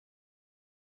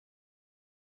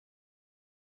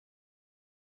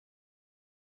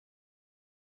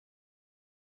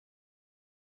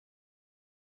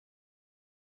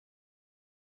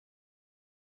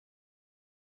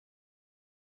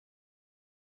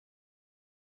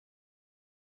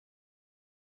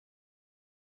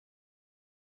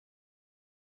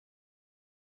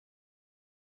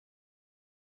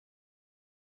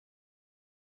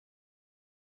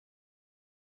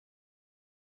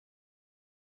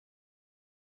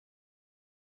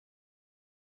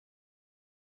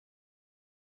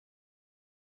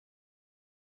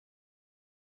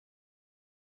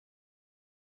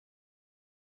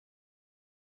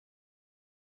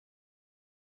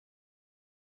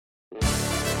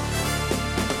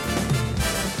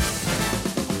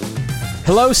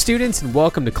Hello, students, and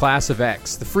welcome to Class of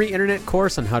X, the free internet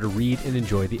course on how to read and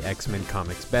enjoy the X-Men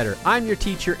comics better. I'm your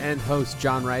teacher and host,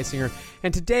 John Reisinger,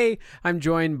 and today I'm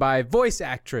joined by voice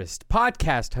actress,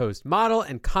 podcast host, model,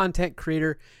 and content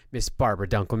creator, Miss Barbara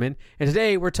Dunkelman. And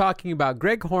today we're talking about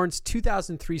Greg Horn's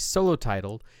 2003 solo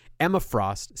title, Emma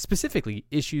Frost, specifically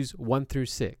issues 1 through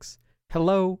 6.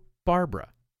 Hello,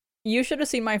 Barbara. You should have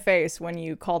seen my face when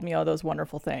you called me all those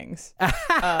wonderful things.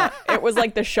 It was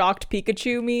like the shocked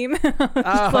Pikachu meme.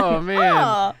 Oh, like, man.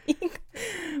 Oh.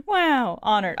 Wow.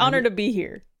 Honored to be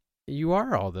here. You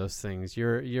are all those things.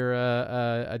 You're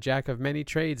a jack of many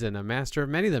trades and a master of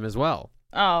many of them as well.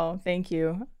 Oh, thank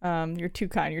you. You're too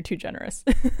kind. You're too generous.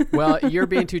 Well, you're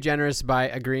being too generous by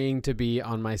agreeing to be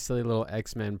on my silly little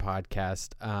X-Men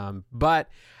podcast. But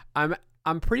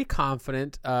I'm pretty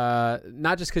confident,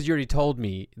 not just because you already told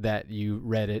me that you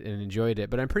read it and enjoyed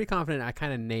it, but I'm pretty confident I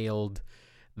kind of nailed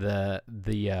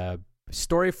the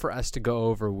story for us to go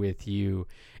over with you.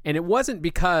 And it wasn't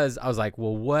because I was like,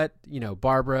 well,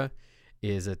 Barbara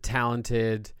is a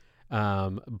talented,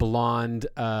 blonde,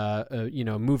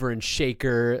 mover and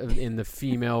shaker in the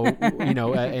female,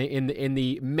 in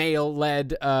the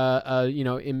male-led,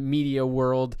 in media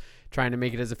world, trying to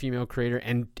make it as a female creator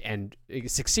and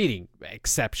succeeding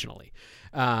exceptionally.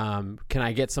 Can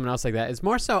I get someone else like that? It's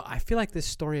more so, I feel like this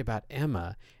story about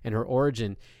Emma and her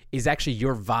origin is actually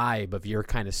your vibe of your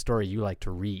kind of story you like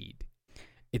to read.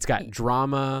 It's got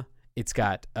drama. It's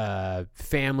got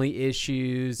family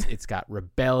issues. It's got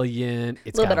rebellion.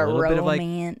 It's got a little bit of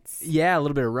romance. A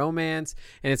little bit of romance.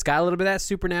 And it's got a little bit of that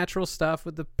supernatural stuff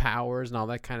with the powers and all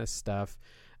that kind of stuff.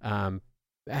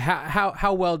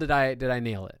 How well did I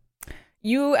nail it?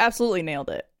 You absolutely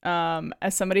nailed it.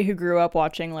 As somebody who grew up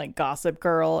watching like Gossip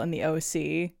Girl and the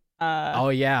OC. Oh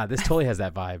yeah, this totally has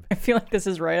that vibe. I feel like this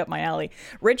is right up my alley.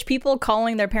 Rich people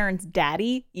calling their parents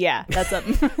daddy. Yeah, that's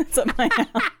up my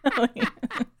alley.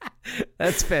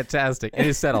 That's fantastic. It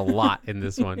is said a lot in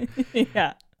this one.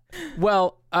 Yeah.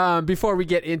 Well, before we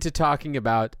get into talking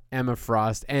about Emma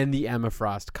Frost and the Emma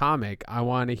Frost comic, I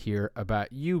want to hear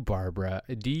about you, Barbara.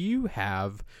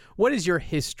 What is your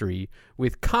history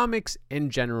with comics in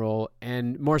general,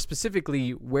 and more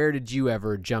specifically, where did you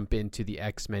ever jump into the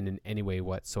X-Men in any way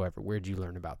whatsoever? Where did you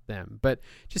learn about them? But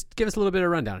just give us a little bit of a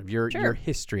rundown of your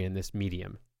history in this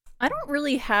medium. I don't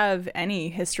really have any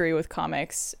history with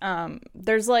comics.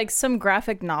 There's like some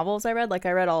graphic novels I read. Like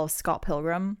I read all of Scott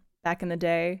Pilgrim back in the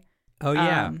day. Oh,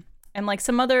 yeah. And like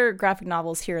some other graphic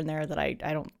novels here and there that I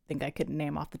don't think I could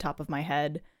name off the top of my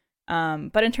head.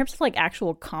 But in terms of like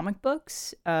actual comic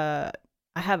books, I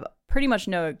have pretty much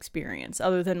no experience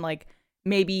other than like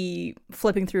maybe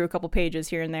flipping through a couple pages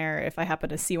here and there if I happen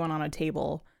to see one on a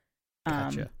table.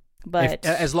 Gotcha. But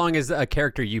as long as a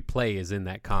character you play is in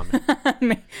that comic.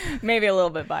 Maybe a little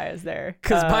bit biased there.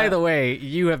 Because, by the way,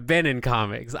 you have been in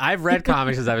comics. I've read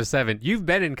comics since I was 7. You've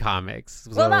been in comics.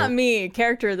 So. Well, not me.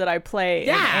 Character that I play.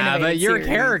 Yeah, in but you're series. A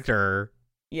character.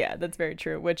 Yeah, that's very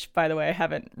true. Which, by the way, I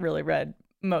haven't really read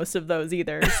most of those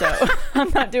either, so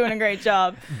I'm not doing a great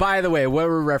job. By the way, what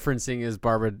we're referencing is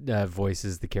Barbara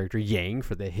voices the character Yang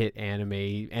for the hit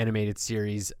animated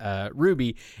series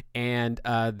RWBY, and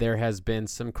there has been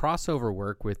some crossover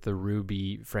work with the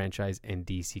RWBY franchise and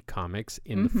DC Comics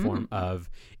in the form of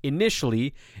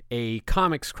initially a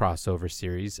comics crossover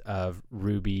series of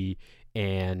RWBY,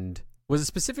 and was it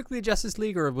specifically Justice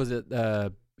League, or was it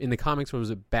in the comics, or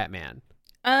was it Batman?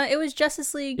 It was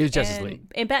Justice League. It was Justice League.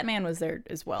 And Batman was there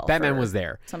as well. Batman was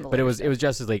there, but it was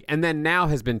Justice League, and then now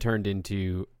has been turned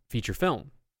into feature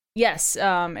film. Yes,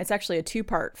 it's actually a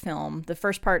 2-part film. The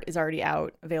first part is already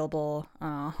out, available,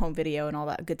 home video and all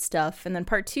that good stuff, and then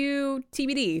part 2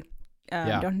 TBD.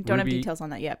 Don't have details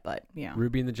on that yet, but yeah.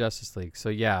 RWBY and the Justice League. So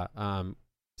yeah,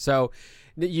 so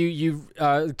you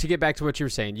to get back to what you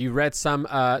were saying, you read some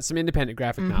independent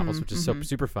graphic novels, which is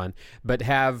super fun, but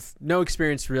have no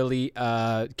experience really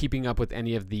keeping up with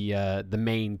any of the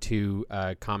main 2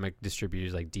 comic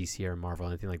distributors like DC or Marvel,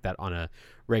 anything like that on a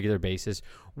regular basis.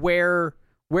 Where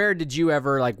did you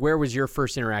ever where was your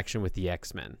first interaction with the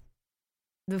X-Men?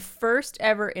 The first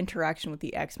ever interaction with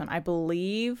the X-Men, I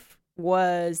believe,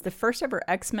 was the first ever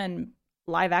X-Men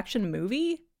live action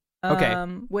movie. Okay.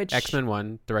 Which X-Men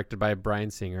 1, directed by Bryan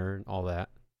Singer and all that.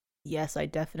 Yes, I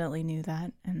definitely knew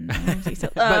that. And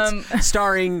but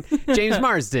starring James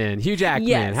Marsden, Hugh Jackman,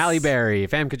 yes. Halle Berry,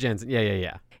 Famke Janssen.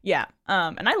 Yeah. Yeah.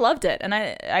 And I loved it. And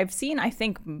I've seen, I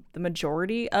think, the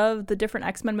majority of the different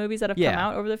X-Men movies that have come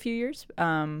out over the few years.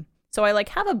 So I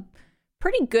have a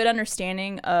pretty good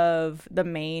understanding of the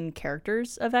main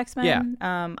characters of X-Men.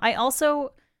 Yeah. I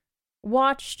also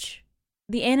watched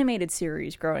the animated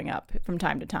series growing up from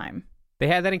time to time. They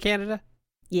had that in Canada?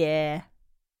 Yeah.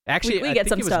 Actually, we get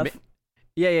some stuff.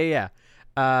 Yeah.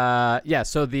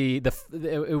 So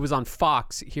it was on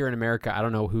Fox here in America. I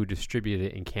don't know who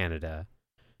distributed it in Canada.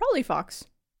 Probably Fox.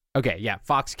 Okay, yeah,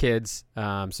 Fox Kids.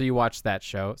 So you watched that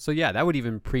show. So yeah, that would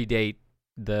even predate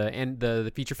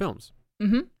the feature films.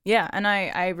 Mm-hmm. Yeah, and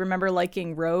I remember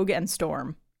liking Rogue and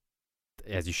Storm.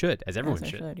 As you should, as everyone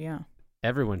should. Yeah.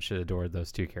 Everyone should adore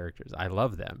those two characters. I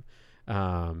love them.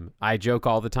 I joke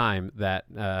all the time that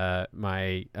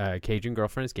my Cajun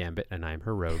girlfriend is Gambit and I'm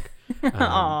her Rogue.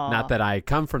 Not that I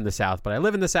come from the South, but I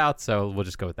live in the South, so we'll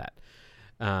just go with that.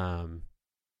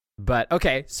 But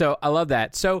okay, so I love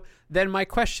that. So then my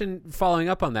question following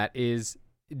up on that is,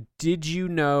 what did you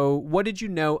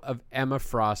know of Emma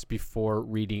Frost before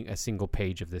reading a single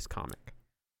page of this comic?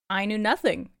 I knew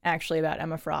nothing actually about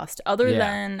Emma Frost other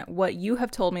than what you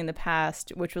have told me in the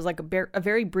past, which was like a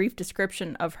very brief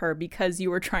description of her because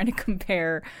you were trying to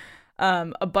compare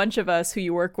a bunch of us who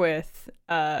you work with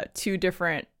to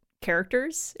different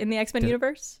characters in the X-Men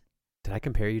universe. Did I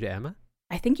compare you to Emma?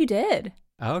 I think you did.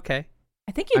 Oh, okay.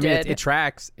 I think you did. It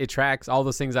tracks. It tracks all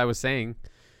those things I was saying.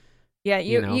 Yeah,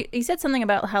 you said something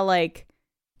about how like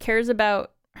cares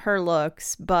about her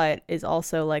looks, but is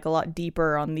also like a lot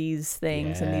deeper on these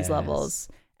things and these levels.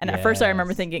 And at first I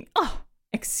remember thinking, oh,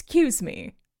 excuse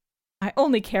me, I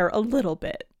only care a little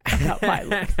bit about my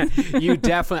looks. You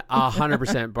definitely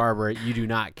 100%, Barbara, you do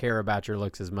not care about your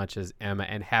looks as much as Emma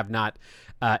and have not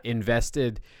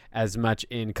invested as much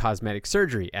in cosmetic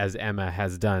surgery as Emma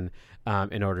has done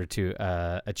in order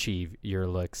to achieve your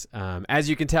looks. As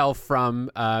you can tell from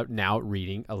now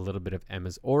reading a little bit of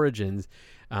Emma's origins,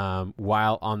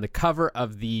 while on the cover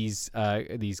of these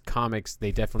comics,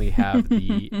 they definitely have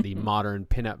the modern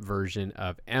pinup version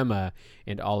of Emma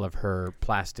and all of her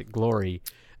plastic glory.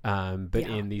 But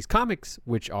in these comics,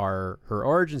 which are her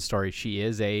origin story, she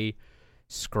is a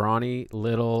scrawny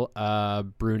little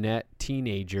brunette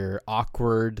teenager,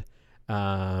 awkward. Do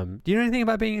you know anything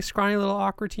about being a scrawny little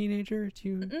awkward teenager?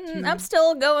 I'm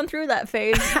still going through that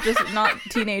phase, just not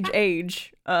teenage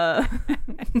age, but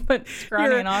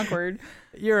scrawny and awkward.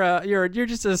 You're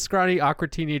just a scrawny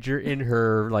awkward teenager in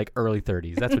her like early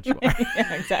 30s. That's what you are.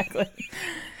 Yeah, exactly.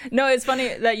 No, it's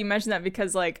funny that you mentioned that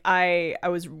because like I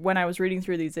was when I was reading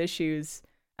through these issues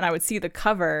and I would see the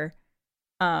cover,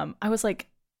 I was like,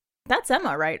 that's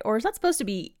Emma, right? Or is that supposed to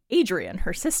be Adrian,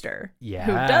 her sister? Yeah.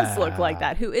 Who does look like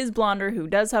that, who is blonder, who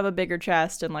does have a bigger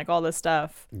chest and like all this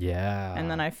stuff. Yeah. And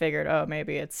then I figured, oh,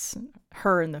 maybe it's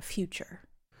her in the future.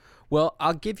 Well,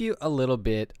 I'll give you a little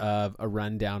bit of a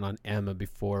rundown on Emma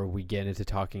before we get into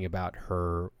talking about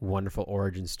her wonderful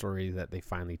origin story that they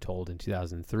finally told in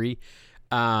 2003.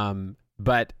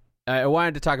 But I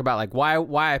wanted to talk about like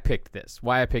why I picked this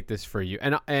for you.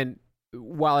 And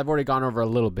while I've already gone over a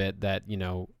little bit that, you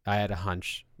know, I had a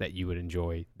hunch that you would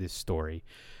enjoy this story.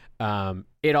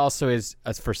 It also is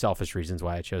for selfish reasons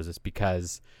why I chose this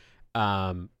because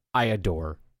I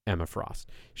adore Emma Frost.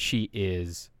 She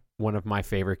is one of my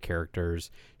favorite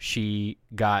characters. She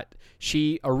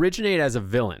originated as a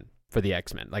villain for the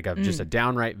X-Men, like just a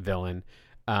downright villain.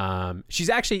 She's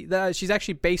actually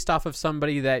based off of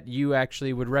somebody that you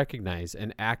actually would recognize,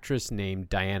 an actress named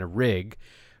Diana Rigg,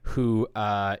 who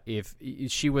if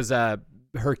she was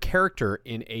her character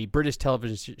in a British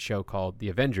television show called The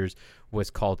Avengers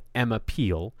was called Emma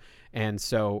Peel, and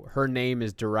so her name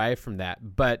is derived from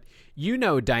that. But you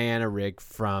know Diana Rigg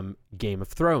from Game of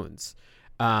Thrones.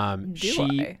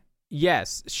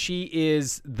 Yes, she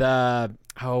is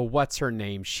what's her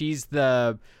name? She's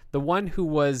the one who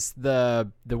was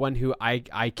the one who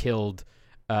I killed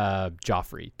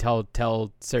Joffrey. Tell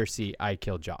Cersei I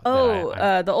killed Joffrey.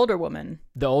 Oh, the older woman.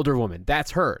 The older woman.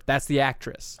 That's her. That's the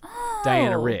actress.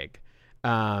 Diana Rigg.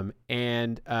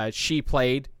 And she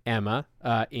played Emma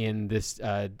in this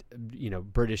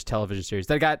British television series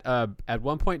that got at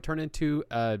one point turned into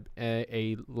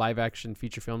a live action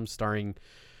feature film starring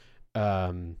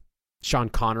Sean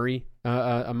Connery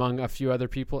among a few other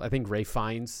people. I think Ray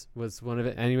Fiennes was one of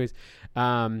it. Anyways,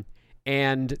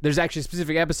 and there's actually a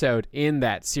specific episode in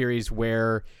that series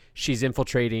where she's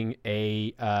infiltrating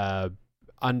a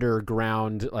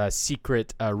underground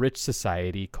secret rich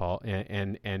society called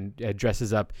and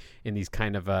dresses up in these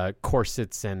kind of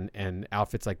corsets and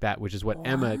outfits like that, which is what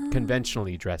Emma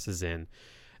conventionally dresses in.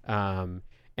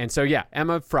 And so, yeah,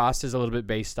 Emma Frost is a little bit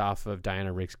based off of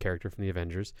Diana Rigg's character from the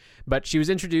Avengers, but she was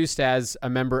introduced as a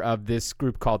member of this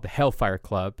group called the Hellfire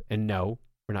Club. And no,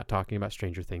 we're not talking about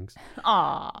Stranger Things.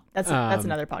 Aw, that's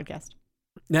another podcast.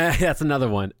 That's another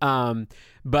one.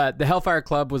 But the Hellfire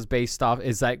Club was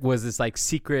was this like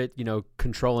secret,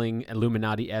 controlling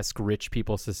Illuminati-esque rich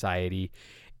people society.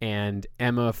 And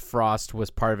Emma Frost was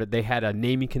part of it. They had a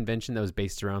naming convention that was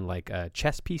based around like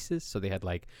chess pieces. So they had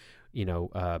like,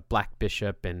 Black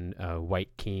Bishop and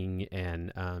White King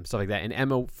and stuff like that. And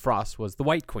Emma Frost was the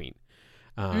White Queen,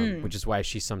 which is why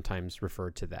she's sometimes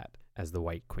referred to that as the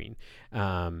White Queen.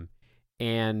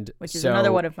 Which is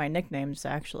another one of my nicknames,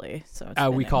 actually.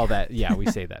 So we call that, we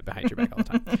say that behind your back all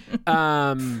the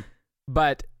time.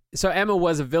 But so Emma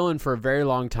was a villain for a very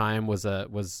long time. Was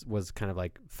kind of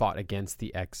like fought against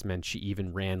the X-Men. She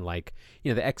even ran like,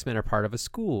 the X-Men are part of a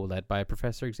school led by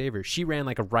Professor Xavier. She ran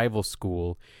like a rival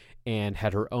school and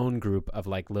had her own group of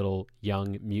like little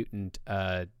young mutant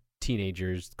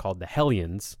teenagers called the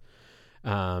Hellions.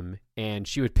 And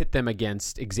she would pit them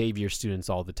against Xavier students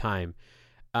all the time.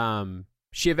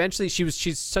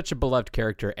 She's such a beloved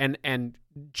character, and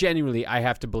genuinely, I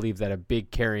have to believe that a big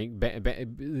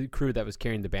carrying crew that was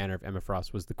carrying the banner of Emma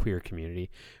Frost was the queer community,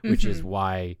 which is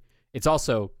why it's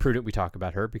also prudent we talk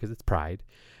about her, because it's Pride.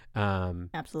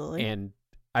 Absolutely. And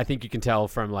I think you can tell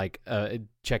from like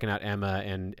checking out Emma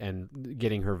and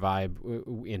getting her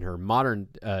vibe in her modern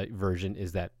version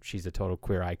is that she's a total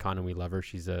queer icon, and we love her.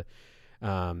 She's a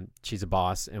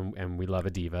boss, and we love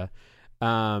a diva.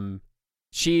 Her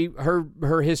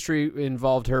history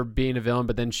involved her being a villain,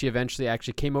 but then she eventually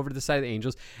actually came over to the side of the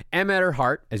Angels. Emma at her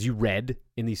heart, as you read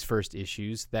in these first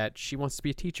issues, that she wants to be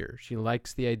a teacher. She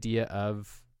likes the idea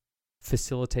of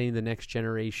facilitating the next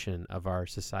generation of our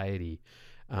society.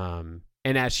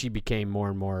 And as she became more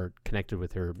and more connected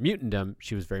with her mutantdom,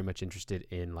 she was very much interested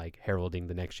in like heralding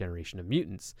the next generation of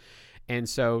mutants. And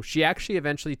so she actually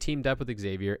eventually teamed up with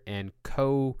Xavier and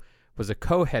was a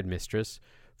co-headmistress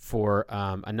for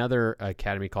another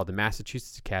academy called the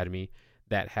Massachusetts Academy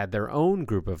that had their own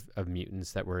group of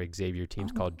mutants that were Xavier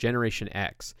teams called Generation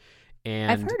X.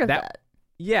 And I've heard of that.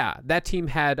 Yeah, that team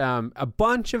had a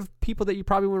bunch of people that you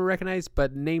probably wouldn't recognize,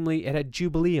 but namely it had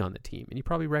Jubilee on the team. And you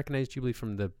probably recognize Jubilee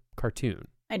from the cartoon.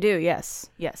 I do, yes.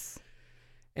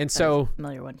 And so, a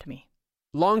familiar one to me.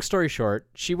 Long story short,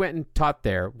 she went and taught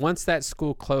there. Once that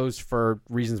school closed for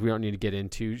reasons we don't need to get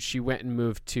into, she went and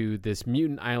moved to this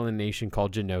mutant island nation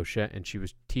called Genosha, and she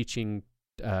was teaching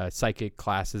psychic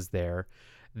classes there.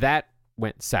 That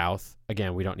went south.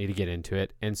 Again, we don't need to get into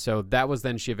it. And so that was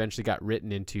then she eventually got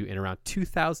written into in around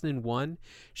 2001.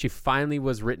 She finally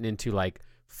was written into like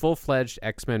full-fledged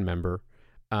X-Men member,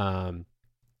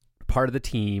 part of the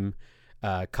team,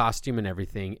 costume and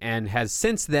everything, and has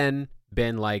since then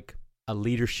been like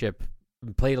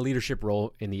played a leadership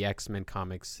role in the X-Men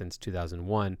comics since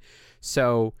 2001.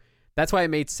 So that's why it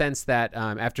made sense that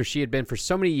after she had been for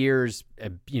so many years,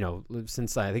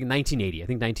 since I think 1980,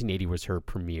 1980 was her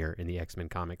premiere in the X-Men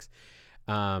comics,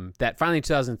 that finally in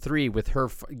 2003, with her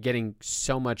getting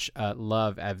so much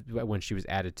love when she was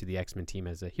added to the X-Men team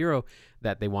as a hero,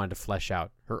 that they wanted to flesh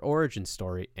out her origin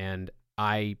story. And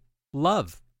I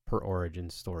love her origin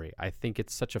story. I think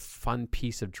it's such a fun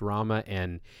piece of drama,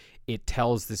 and it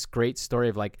tells this great story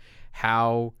of like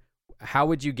how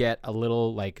would you get a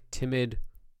little like timid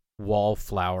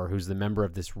wallflower who's the member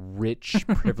of this rich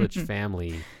privileged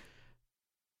family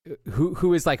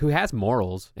who has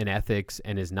morals and ethics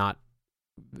and is not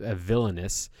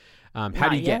villainous. How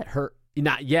do you get her?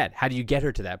 Not yet. How do you get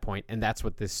her to that point? And that's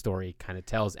what this story kind of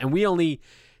tells. And we only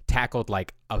tackled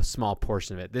like a small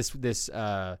portion of it.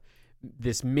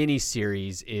 This mini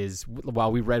series is,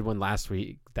 while we read one last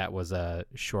week that was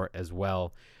short as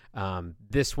well,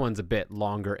 this one's a bit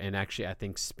longer and actually I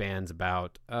think spans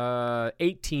about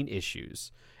 18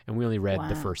 issues, and we only read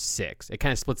the first 6. It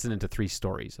kind of splits it into 3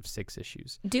 stories of 6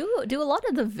 issues. Do a lot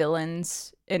of the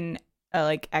villains in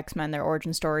like X-Men, their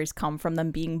origin stories, come from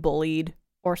them being bullied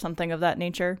or something of that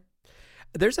nature?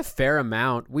 There's a fair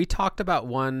amount. We talked about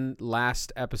one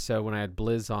last episode when I had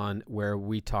Blizz on, where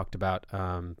we talked about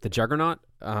the Juggernaut.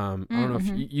 I don't know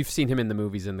if you've seen him in the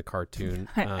movies and the cartoon.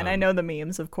 And I know the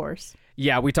memes, of course.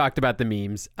 Yeah, we talked about the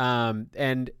memes.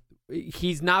 And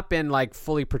he's not been like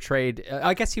fully portrayed.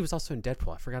 I guess he was also in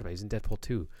Deadpool. I forgot about it. He's in Deadpool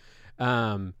too.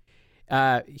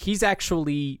 He's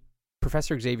actually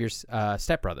Professor Xavier's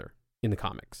stepbrother in the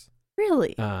comics.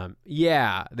 Really?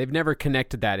 Yeah, they've never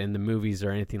connected that in the movies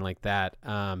or anything like that.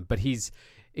 But he's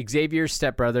Xavier's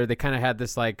stepbrother. They kind of had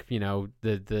this like,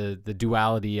 the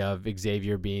duality of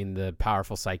Xavier being the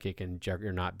powerful psychic and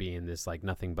Juggernaut being this like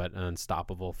nothing but an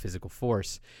unstoppable physical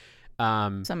force.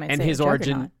 Some might and say his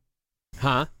origin,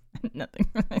 huh? Nothing.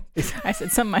 I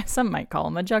said some might call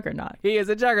him a juggernaut. He is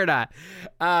a juggernaut.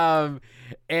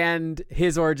 And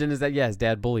his origin is that, his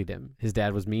dad bullied him. His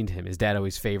dad was mean to him. His dad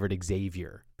always favored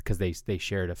Xavier because they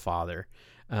shared a father.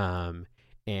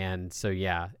 And so,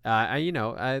 yeah,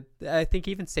 I think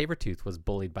even Sabretooth was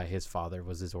bullied by his father,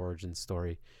 was his origin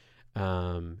story.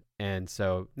 And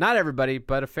so not everybody,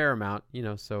 but a fair amount,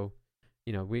 so,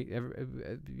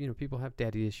 people have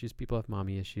daddy issues, people have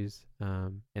mommy issues.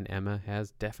 And Emma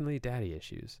has definitely daddy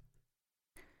issues.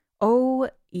 Oh,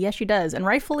 yes, she does. And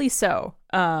rightfully so.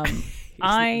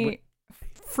 I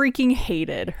freaking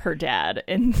hated her dad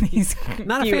in these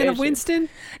Not a few fan issues. of Winston?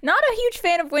 Not a huge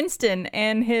fan of Winston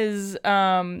and his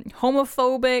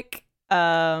homophobic,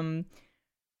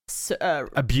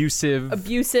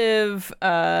 abusive,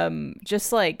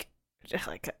 just like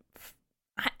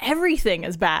everything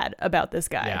is bad about this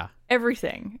guy. Yeah.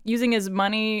 Everything. Using his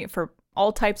money for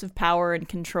all types of power and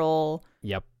control.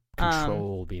 Yep.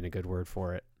 Control being a good word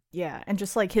for it. Yeah, and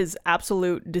just like his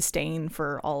absolute disdain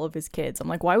for all of his kids. I'm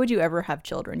like, why would you ever have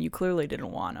children? You clearly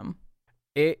didn't want them.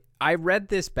 I read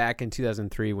this back in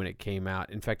 2003 when it came out.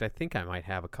 In fact, I think I might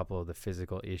have a couple of the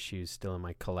physical issues still in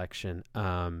my collection.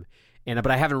 But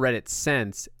I haven't read it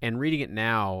since. And reading it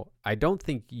now, I don't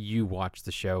think you watched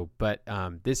the show, but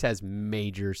this has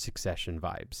major Succession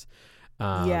vibes.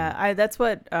 That's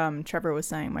what Trevor was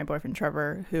saying. My boyfriend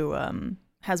Trevor, who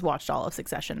has watched all of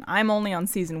Succession. I'm only on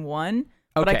season 1.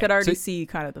 But I could already see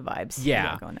kind of the vibes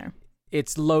going there.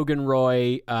 It's Logan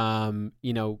Roy,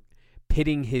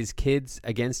 pitting his kids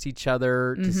against each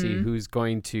other to see who's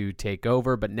going to take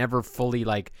over, but never fully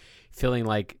feeling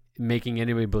like making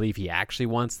anybody believe he actually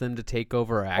wants them to take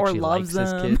over or actually likes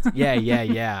his kids.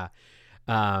 Yeah.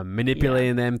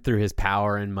 Manipulating them through his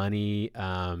power and money.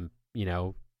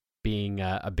 Being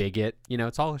a bigot.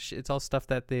 It's all stuff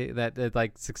that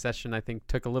like Succession, I think,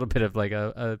 took a little bit of like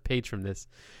a page from this.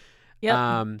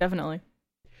 Yeah, definitely.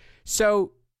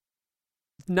 So,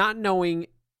 not knowing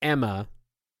Emma,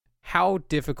 how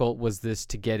difficult was this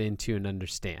to get into and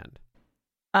understand?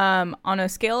 On a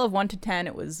scale of 1 to 10,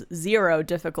 it was 0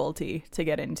 difficulty to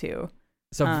get into.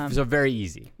 So very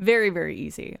easy. Very, very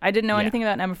easy. I didn't know anything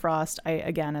about Emma Frost.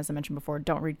 Again, as I mentioned before,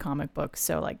 don't read comic books.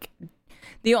 So,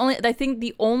 the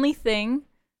only thing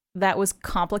that was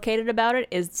complicated about it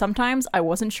is sometimes I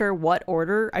wasn't sure what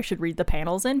order I should read the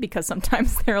panels in because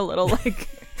sometimes they're a little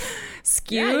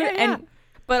skewed.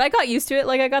 But I got used to it.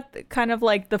 I got kind of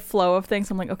the flow of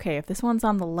things. I'm like, okay, if this one's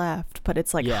on the left, but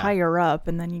it's higher up,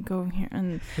 and then you go here,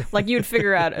 and you'd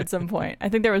figure out at some point. I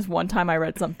think there was one time I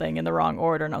read something in the wrong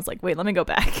order, and I was like, wait, let me go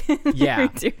back and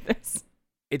redo this.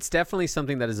 It's definitely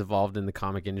something that has evolved in the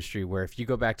comic industry where if you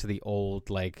go back to the old,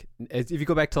 if you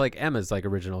go back to Emma's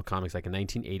original comics, in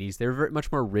 1980s, they were very much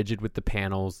more rigid with the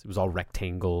panels. It was all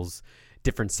rectangles,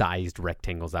 different sized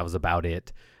rectangles. That was about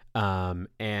it.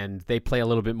 And they play a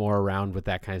little bit more around with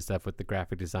that kind of stuff with the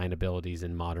graphic design abilities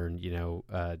and modern,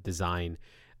 design.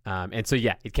 And so,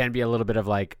 it can be a little bit of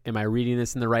am I reading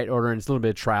this in the right order? And it's a little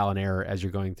bit of trial and error as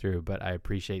you're going through, but I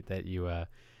appreciate that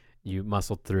you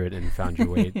muscled through it and found your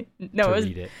way to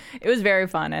read it. It was very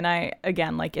fun. And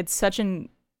it's such an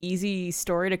easy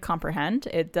story to comprehend.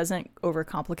 It doesn't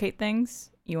overcomplicate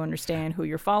things. You understand who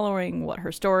you're following, what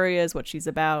her story is, what she's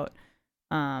about.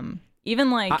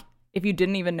 If you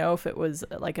didn't even know if it was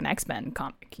an X-Men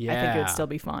comic, I think it would still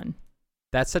be fun.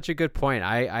 That's such a good point.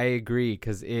 I agree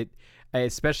because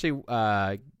especially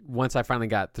once I finally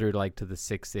got through to the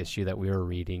 6th issue that we were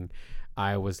reading,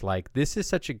 I was like, this is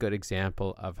such a good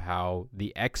example of how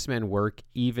the X-Men work,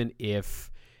 even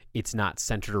if it's not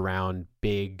centered around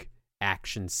big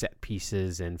action set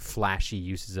pieces and flashy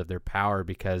uses of their power,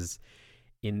 because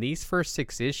in these first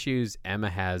 6 issues, Emma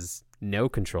has no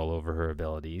control over her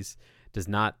abilities, does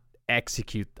not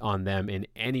execute on them in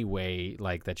any way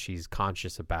that she's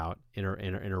conscious about in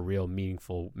a real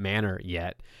meaningful manner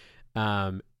yet.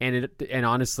 And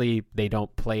honestly, they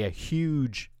don't play a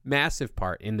huge, massive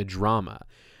part in the drama.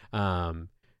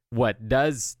 What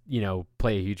does,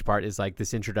 play a huge part is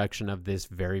this introduction of this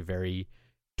very, very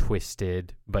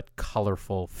twisted but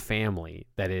colorful family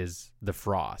that is the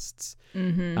Frosts.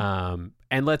 Mm-hmm.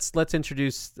 And let's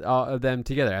introduce them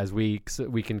together as we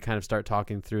can kind of start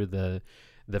talking through the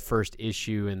first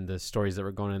issue and the stories that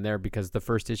were going in there, because the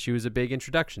first issue is a big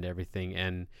introduction to everything.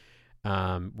 And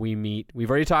we've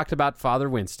already talked about Father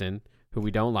Winston, who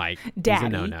we don't like. Daddy. He's a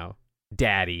no-no.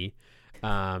 Daddy,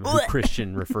 who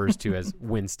Christian refers to as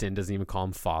Winston, doesn't even call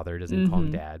him father, doesn't even call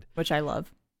him dad. Which I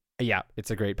love. Yeah, it's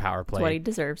a great power play. It's what he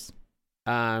deserves.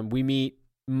 We meet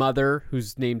Mother,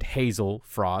 who's named Hazel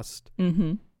Frost,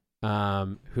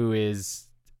 who is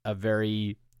a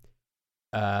very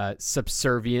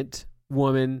subservient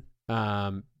woman,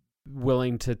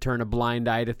 willing to turn a blind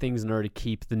eye to things in order to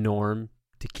keep the norm,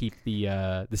 to keep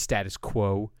the status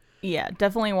quo. Yeah,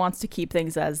 definitely wants to keep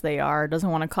things as they are. Doesn't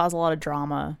want to cause a lot of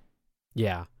drama.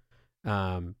 Yeah.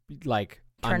 Like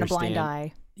turn a blind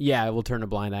eye. Yeah, we'll turn a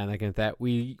blind eye and like that.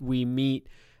 We meet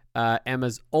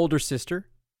Emma's older sister,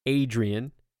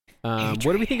 Adrian. What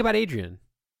do we think about Adrian?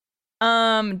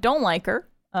 Don't like her.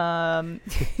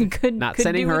 Not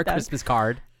sending her a Christmas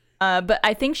card. But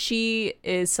I think she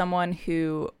is someone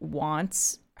who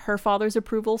wants her father's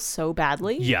approval so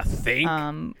badly. You think?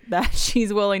 That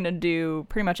she's willing to do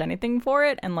pretty much anything for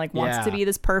it, and like wants to be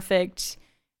this perfect,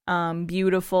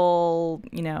 beautiful,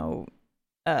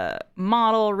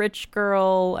 model, rich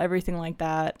girl, everything like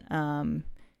that. And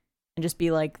just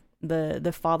be like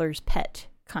the father's pet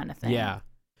kind of thing. Yeah.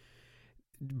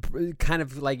 Kind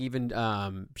of like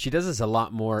even she does this a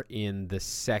lot more in the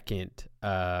second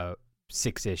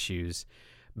 6 issues,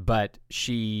 but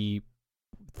she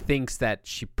thinks that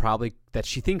she's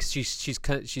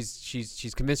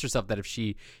convinced herself that if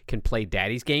she can play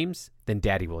daddy's games, then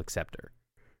daddy will accept her.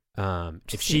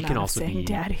 If she can also be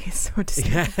daddy is so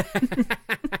disgusting.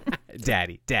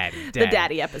 daddy the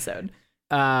daddy episode.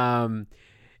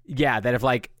 Yeah,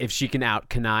 that if she can out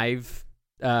connive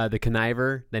the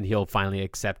conniver, then he'll finally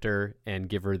accept her and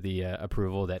give her the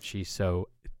approval that she so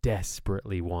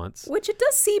desperately wants. Which it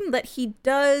does seem that he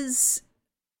does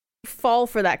fall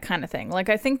for that kind of thing. Like,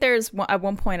 I think there's at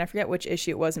one point, I forget which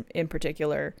issue it was in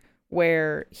particular,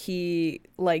 where he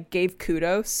like gave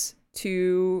kudos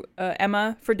to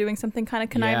Emma for doing something kind of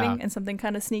conniving and something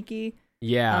kind of sneaky.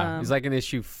 Yeah, it's like in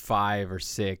issue 5 or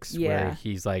 6 where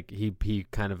he's like he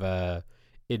kind of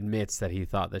admits that he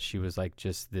thought that she was like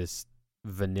just this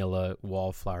vanilla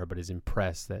wallflower, but is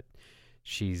impressed that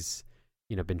she's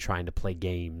been trying to play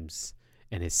games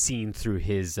and has seen through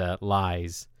his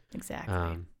lies.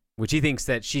 Exactly. Which he thinks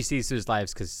that she sees through his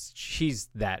lies because she's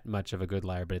that much of a good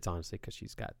liar, but it's honestly because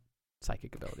she's got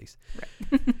psychic abilities.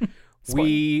 Right.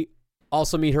 We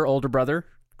also meet her older brother,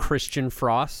 Christian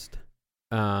Frost.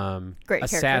 Great character.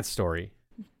 Sad story.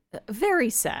 Very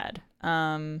sad.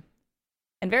 And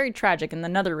very tragic, and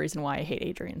another reason why I hate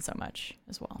Adrian so much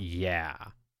as well. Yeah.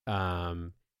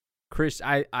 Chris,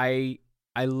 I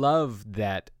love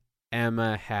that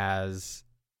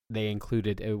they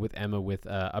included with Emma with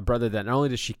a brother that not only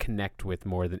does she connect with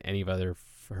more than any of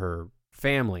her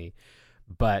family,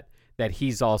 but that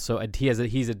he's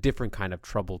a different kind of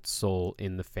troubled soul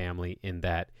in the family, in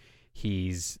that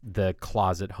he's the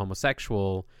closet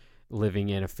homosexual living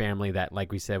in a family that,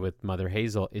 like we said with Mother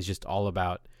Hazel, is just all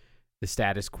about the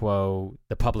status quo,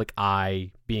 the public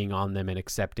eye being on them and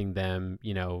accepting them.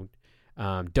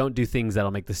 Don't do things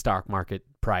that'll make the stock market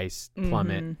price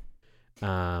plummet.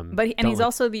 Mm-hmm. He's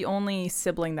also the only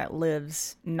sibling that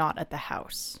lives not at the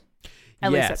house,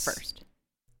 at least at first.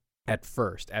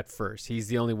 At first, he's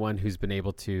the only one who's been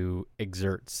able to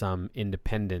exert some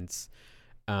independence,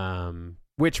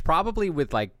 which probably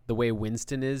with like the way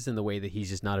Winston is and the way that he's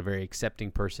just not a very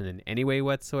accepting person in any way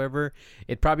whatsoever,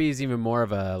 it probably is even more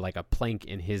of a plank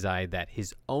in his eye that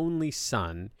his only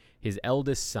son, his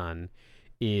eldest son,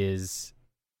 is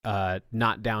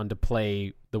not down to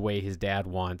play the way his dad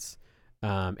wants.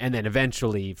 And then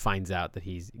eventually finds out that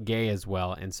he's gay as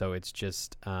well. And so it's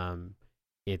just,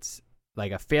 it's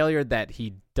like a failure that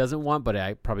he doesn't want, but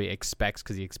I probably expects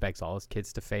because he expects all his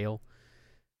kids to fail.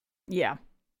 Yeah.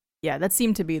 Yeah, that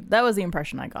was the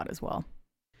impression I got as well.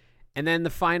 And then the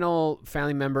final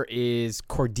family member is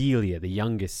Cordelia, the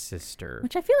youngest sister.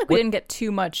 Which I feel like we didn't get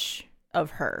too much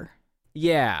of her.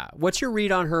 Yeah. What's your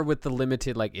read on her with the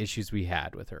limited issues we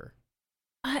had with her?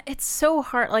 It's so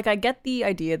hard. Like, I get the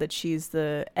idea that she's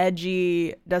the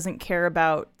edgy, doesn't care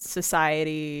about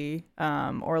society,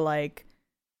 or like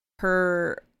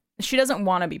she doesn't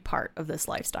want to be part of this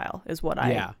lifestyle, is what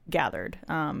I gathered.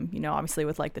 Obviously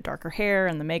with like the darker hair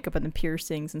and the makeup and the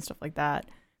piercings and stuff like that,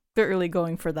 clearly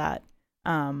going for that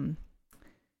kind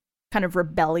of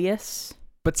rebellious,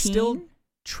 but teen. Still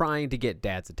trying to get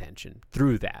dad's attention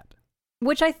through that.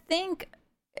 Which I think,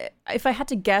 if I had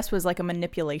to guess, was like a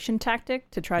manipulation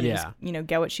tactic to try to just,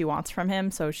 get what she wants from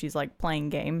him. So she's like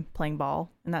playing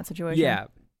ball in that situation. Yeah.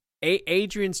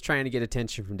 Adrian's trying to get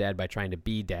attention from dad by trying to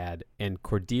be dad, and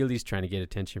Cordelia's trying to get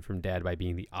attention from dad by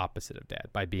being the opposite of dad,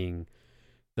 by being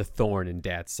the thorn in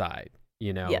dad's side.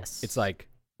 Yes. It's like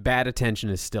bad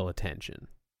attention is still attention.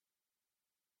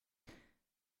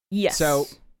 Yes. So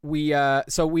we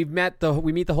meet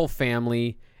the whole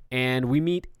family, and we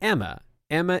meet Emma.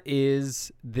 Emma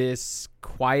is this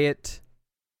quiet,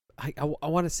 I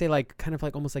want to say like kind of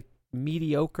like almost like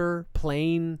mediocre,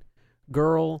 plain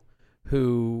girl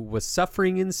who was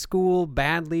suffering in school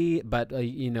badly, but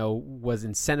was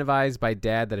incentivized by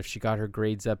dad that if she got her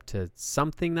grades up to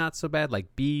something not so bad,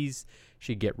 like B's,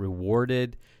 she'd get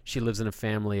rewarded. She lives in a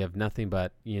family of nothing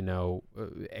but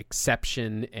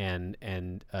exception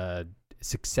and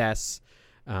success.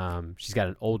 She's got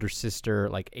an older sister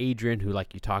like Adrian, who,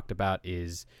 like you talked about,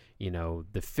 is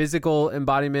the physical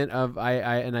embodiment of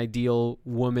an ideal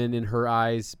woman in her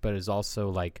eyes, but is also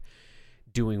like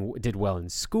did well in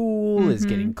school, is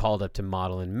getting called up to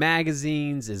model in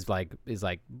magazines, is like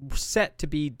set to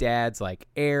be dad's like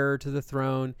heir to the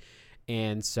throne.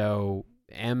 And so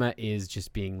Emma is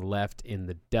just being left in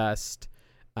the dust.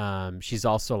 She's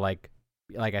also like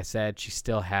I said, she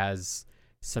still has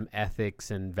some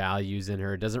ethics and values in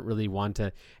her.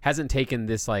 Hasn't taken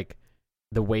this like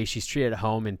the way she's treated at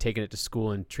home and taken it to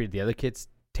school and treated the other kids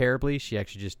terribly. She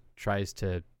actually just tries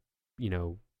to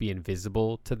be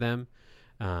invisible to them.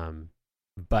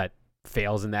 But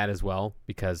fails in that as well,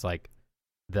 because like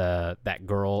that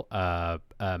girl,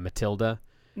 Matilda,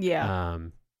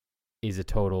 is a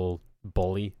total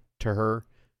bully to her.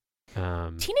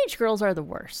 Teenage girls are the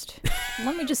worst.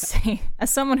 Let me just say, as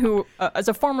someone who, as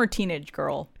a former teenage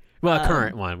girl, a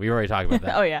current one, we already talked about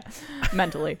that. Oh yeah,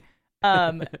 mentally,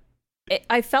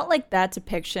 I felt like that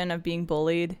depiction of being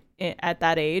bullied at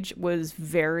that age was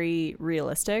very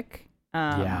realistic.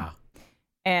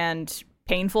 And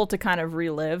painful to kind of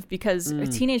relive, because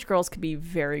teenage girls could be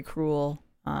very cruel,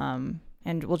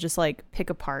 and will just like pick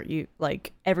apart you,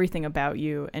 like everything about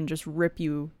you, and just rip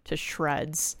you to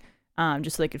shreds,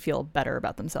 just so they could feel better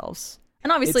about themselves.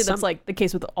 And obviously that's like the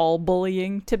case with all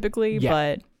bullying typically,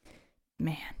 but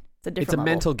man, it's a different It's a level.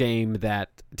 mental game that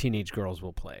teenage girls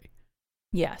will play.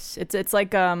 Yes, it's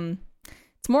like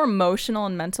it's more emotional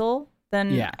and mental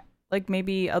than like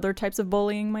maybe other types of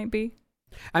bullying might be.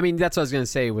 I mean, that's what I was gonna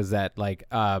say, was that like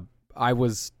I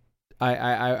was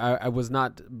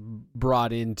not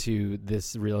brought into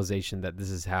this realization that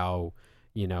this is how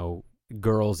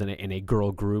girls in a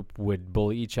girl group would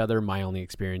bully each other. My only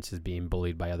experience is being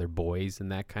bullied by other boys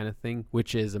and that kind of thing,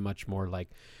 which is a much more like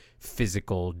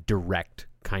physical, direct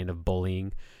kind of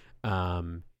bullying.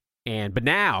 But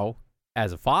now,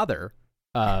 as a father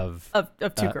of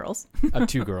two girls, of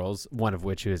two girls, one of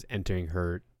which is entering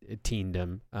her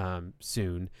teendom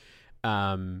soon,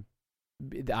 I'm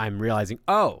realizing,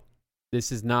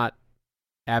 this is not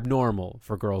abnormal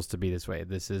for girls to be this way.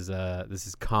 This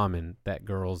is common that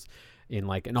girls in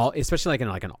like especially like in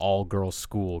like an all girls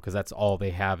school, because that's all they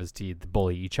have is to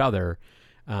bully each other,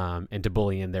 and to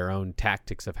bully in their own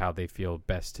tactics of how they feel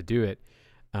best to do it.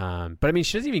 But I mean,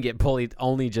 she doesn't even get bullied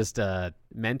only just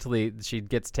mentally. She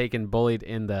gets bullied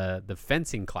in the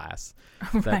fencing class.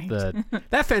 Right.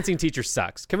 That fencing teacher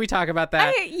sucks. Can we talk about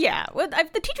that?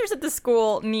 The teachers at the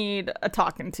school need a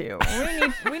talking to.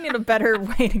 We need a better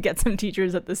way to get some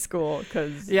teachers at the school,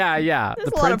 because the a lot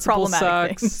of principal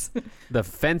problematic sucks. things. The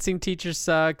fencing teacher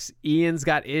sucks. Ian's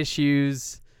got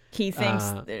issues. He thinks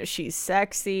that she's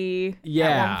sexy Yeah.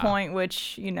 at one point,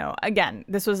 which, again,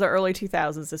 this was the early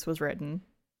 2000s. This was written.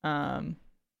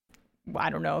 I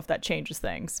don't know if that changes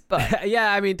things, but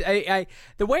yeah, I mean, I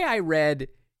the way I read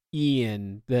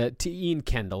Ian, Ian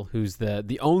Kendall, who's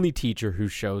the only teacher who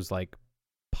shows like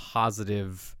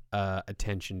positive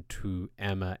attention to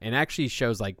Emma and actually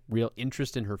shows like real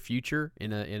interest in her future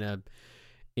in a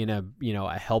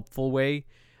a helpful way,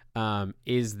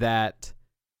 is that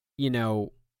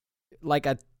like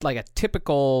a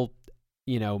typical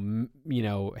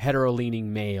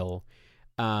hetero-leaning male,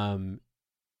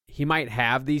 he might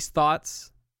have these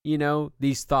thoughts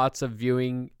of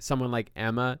viewing someone like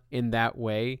Emma in that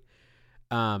way.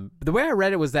 But the way I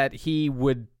read it was that he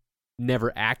would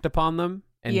never act upon them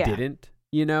and didn't,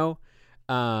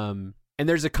 and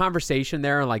there's a conversation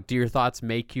there, like, do your thoughts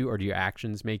make you, or do your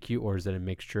actions make you, or is it a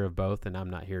mixture of both? And I'm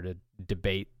not here to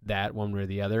debate that one way or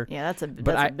the other. Yeah, that's a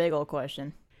big old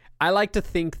question. I like to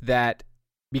think that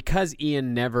because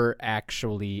Ian never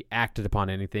actually acted upon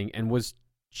anything and was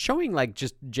showing like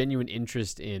just genuine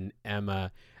interest in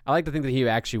Emma, I like to think that he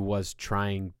actually was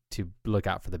trying to look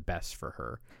out for the best for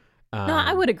her. No,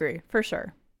 I would agree for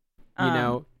sure.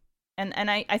 And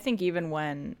I think even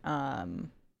when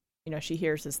she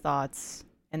hears his thoughts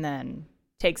and then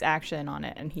takes action on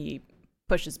it and he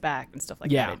pushes back and stuff like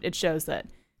that, it shows that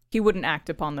he wouldn't act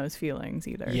upon those feelings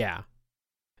either. Yeah.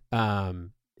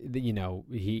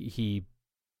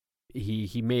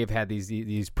 He may have had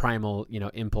these primal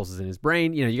impulses in his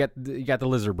brain. You got the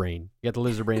lizard brain. You got the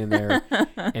lizard brain in there,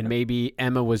 and maybe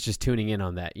Emma was just tuning in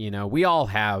on that. We all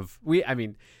have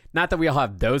not that we all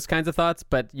have those kinds of thoughts,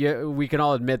 but we can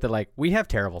all admit that like we have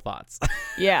terrible thoughts.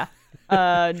 Yeah.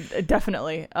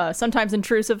 Definitely. Sometimes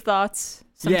intrusive thoughts.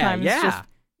 Sometimes just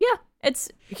it's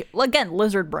again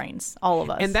lizard brains. All of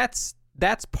us. And that's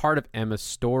part of Emma's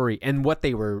story, and what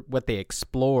they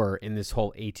explore in this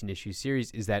whole 18-issue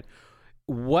series is that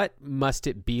what must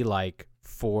it be like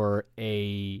for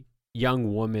a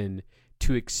young woman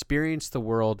to experience the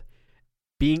world,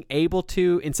 being able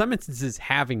to, in some instances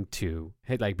having to,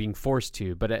 like being forced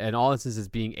to, but in all instances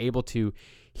being able to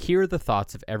hear the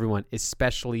thoughts of everyone,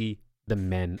 especially the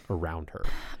men around her.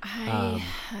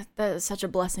 That is such a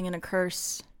blessing and a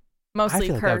curse. Mostly I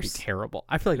feel like curse. that would be terrible.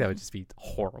 I feel like that would just be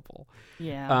horrible.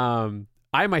 Yeah.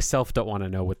 I myself don't want to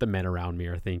know what the men around me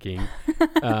are thinking.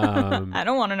 I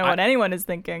don't want to know what anyone is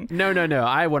thinking. No.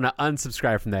 I want to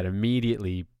unsubscribe from that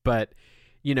immediately. But,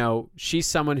 she's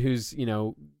someone who's,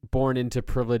 born into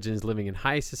privilege and is living in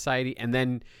high society. And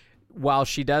then while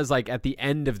she does, like, at the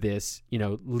end of this,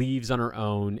 leaves on her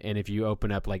own. And if you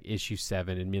open up, like, issue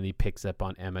 7, it immediately picks up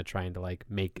on Emma trying to, like,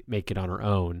 make it on her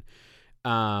own.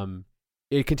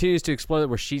 It continues to explore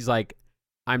where she's like,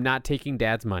 I'm not taking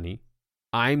Dad's money.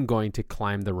 I'm going to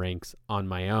climb the ranks on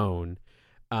my own.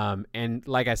 And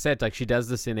like I said, like she does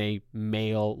this in a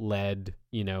male-led,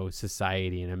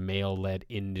 society, in a male-led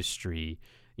industry,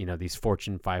 these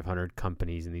Fortune 500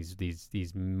 companies and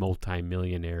these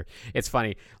multi-millionaire. It's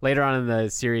funny. Later on in the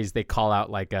series, they call out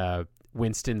like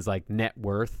Winston's like net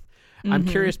worth. Mm-hmm. I'm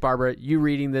curious, Barbara, you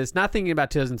reading this, not thinking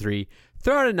about 2003,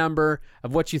 throw out a number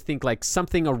of what you think, like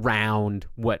something around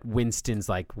what Winston's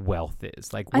like wealth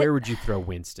is. Like, where would you throw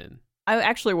Winston? I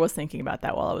actually was thinking about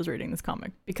that while I was reading this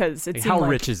comic because it's how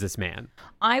rich is this man?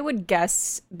 I would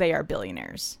guess they are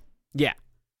billionaires. Yeah,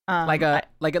 like at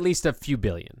least a few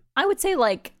billion. I would say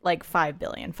like 5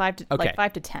 billion, like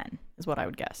 5 to 10 is what I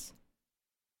would guess.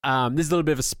 This is a little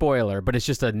bit of a spoiler, but it's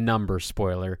just a number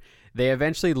spoiler. They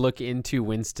eventually look into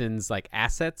Winston's like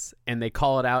assets, and they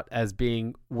call it out as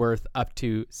being worth up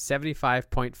to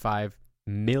 $75.5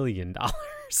 million.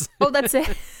 Oh, that's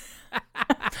it.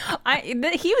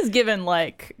 He was given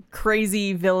like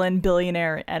crazy villain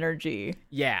billionaire energy.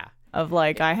 Yeah. Of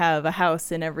like, I have a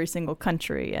house in every single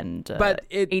country and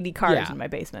 80 cars in my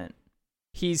basement.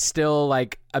 He's still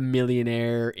like a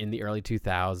millionaire in the early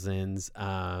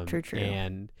 2000s. True.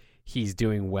 And he's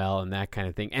doing well and that kind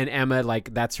of thing. And Emma,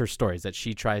 like, that's her story, is that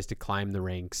she tries to climb the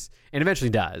ranks and eventually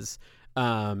does,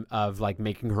 of like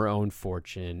making her own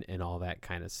fortune and all that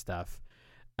kind of stuff.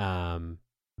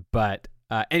 But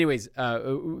anyways,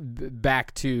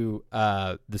 back to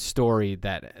the story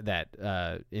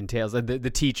that entails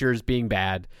the teachers being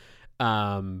bad,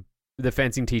 the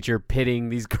fencing teacher pitting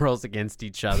these girls against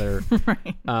each other.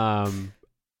 Right.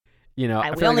 We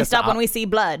only stop when we see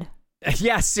blood.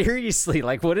 Yeah, seriously.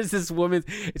 Like, what is this woman?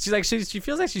 She's like, she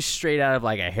feels like she's straight out of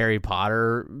like a Harry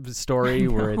Potter story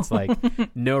where it's like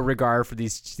no regard for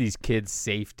these kids'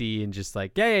 safety and just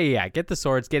like, yeah. Get the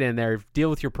swords, get in there, deal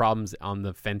with your problems on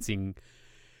the fencing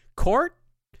court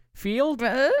field.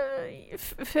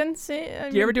 Fencing.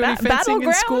 You ever do any fencing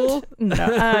in school?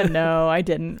 No, I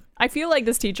didn't. I feel like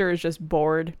this teacher is just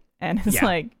bored and it's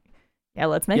like,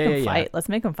 let's make them fight. Let's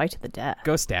make them fight to the death.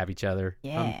 Go stab each other.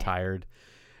 Yeah. I'm tired.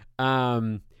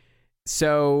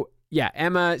 So yeah,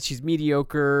 Emma, she's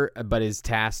mediocre, but is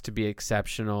tasked to be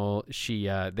exceptional.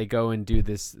 They go and do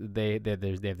this. They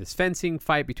have this fencing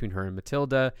fight between her and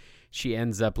Matilda. She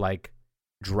ends up like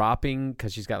dropping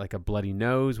because she's got like a bloody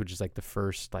nose, which is like the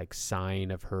first like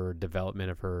sign of her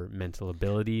development of her mental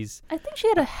abilities. I think she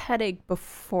had a headache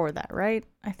before that, right?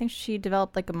 I think she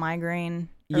developed like a migraine.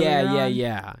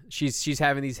 Yeah. She's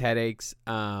having these headaches.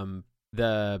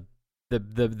 The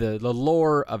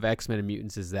lore of X-Men and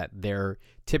mutants is that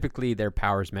typically their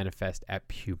powers manifest at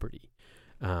puberty.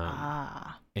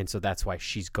 And so that's why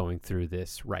she's going through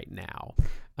this right now.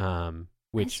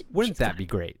 Which wouldn't that be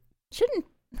great?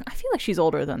 I feel like she's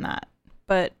older than that,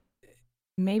 but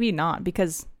maybe not,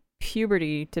 because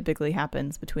puberty typically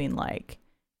happens between like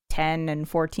 10 and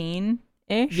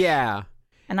 14-ish. Yeah.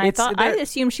 And I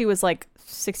assumed she was like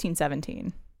 16,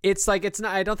 17. It's like, it's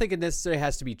not, I don't think it necessarily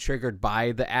has to be triggered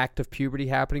by the act of puberty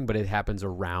happening, but it happens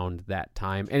around that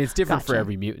time. And it's different for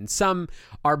every mutant. Some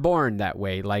are born that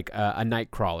way, like a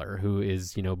Nightcrawler who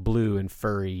is, blue and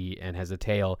furry and has a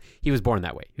tail. He was born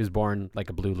that way. He was born like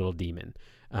a blue little demon.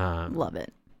 Love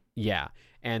it. Yeah.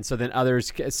 And so then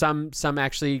others, some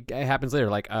actually it happens later.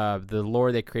 Like the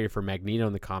lore they created for Magneto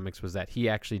in the comics was that he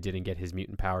actually didn't get his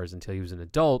mutant powers until he was an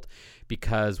adult,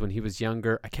 because when he was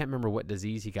younger, I can't remember what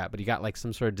disease he got, but he got like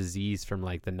some sort of disease from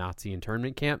like the Nazi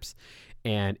internment camps,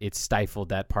 and it stifled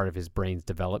that part of his brain's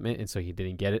development, and so he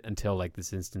didn't get it until like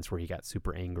this instance where he got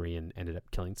super angry and ended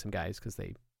up killing some guys because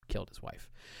they killed his wife.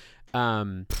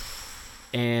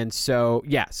 And so,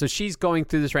 yeah, so she's going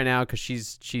through this right now because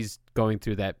she's going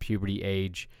through that puberty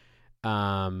age.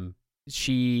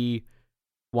 She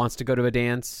wants to go to a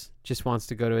dance, just wants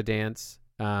to go to a dance,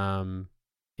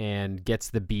 and gets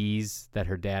the B's that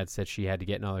her dad said she had to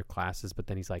get in all her classes, but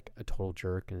then he's like a total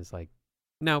jerk and is like,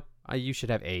 no, you should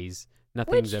have A's.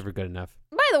 Nothing's ever good enough.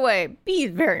 By the way, B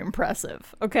is very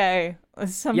impressive. Okay,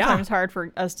 it's sometimes hard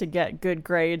for us to get good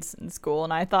grades in school,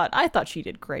 and I thought she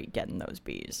did great getting those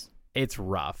B's. It's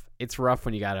rough. It's rough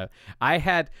when you gotta.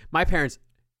 My parents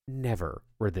never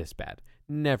were this bad,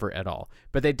 never at all.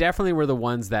 But they definitely were the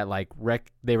ones that like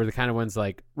They were the kind of ones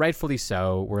like, rightfully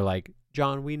so, were like,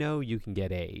 John, we know you can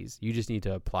get A's. You just need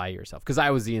to apply yourself. Because I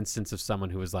was the instance of someone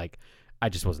who was like, I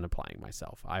just wasn't applying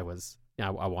myself. I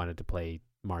wanted to play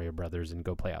Mario Brothers and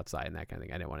go play outside and that kind of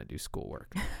thing. I didn't want to do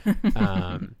schoolwork.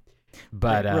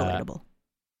 But relatable.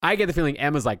 I get the feeling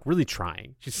Emma's like really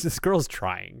trying. This girl's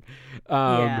trying.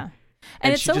 Yeah.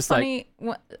 And it's so funny.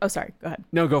 Sorry. Go ahead.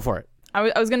 No, go for it.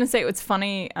 I was going to say it's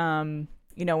funny,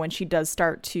 when she does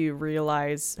start to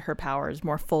realize her powers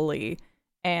more fully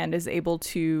and is able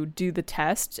to do the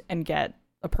test and get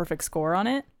a perfect score on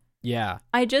it. Yeah.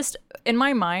 In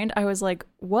my mind, I was like,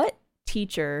 what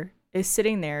teacher is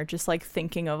sitting there just like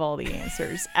thinking of all the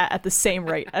answers at the same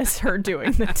rate as her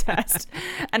doing the test?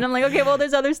 And I'm like, okay, well,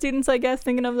 there's other students, I guess,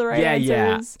 thinking of the right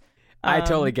answers. Yeah. I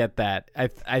totally get that.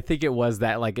 I think it was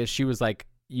that, like, she was like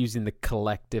using the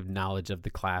collective knowledge of the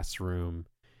classroom,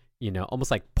 almost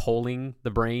like polling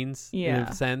the brains in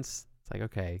a sense. It's like,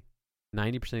 okay,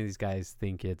 90% of these guys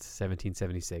think it's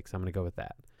 1776. I'm going to go with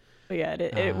that. But yeah,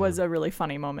 it was a really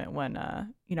funny moment when,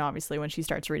 obviously when she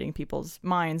starts reading people's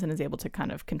minds and is able to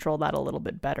kind of control that a little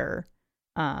bit better,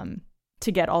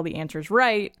 to get all the answers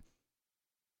right.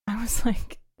 I was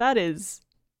like, that is,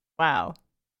 wow.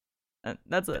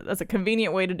 That's a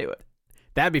convenient way to do it.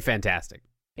 That'd be fantastic.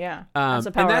 Yeah. That's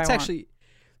a power and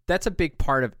that's a big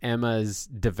part of Emma's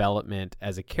development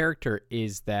as a character,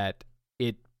 is that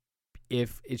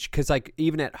because like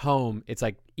even at home, it's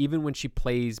like even when she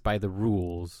plays by the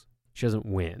rules, she doesn't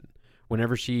win.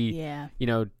 Whenever she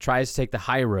tries to take the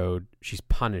high road, she's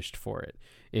punished for it.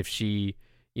 If she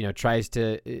tries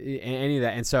to any of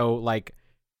that, and so like,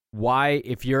 why,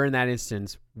 if you're in that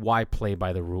instance, why play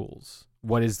by the rules?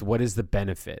 What is the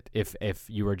benefit if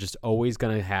you are just always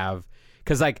going to have,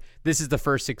 because like this is the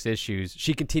first 6 issues.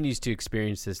 She continues to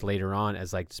experience this later on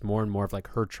as like just more and more of like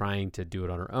her trying to do it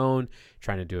on her own,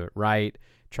 trying to do it right,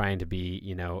 trying to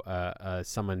be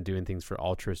someone doing things for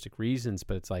altruistic reasons.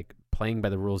 But it's like playing by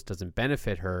the rules doesn't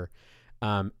benefit her,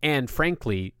 and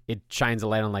frankly, it shines a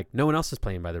light on like no one else is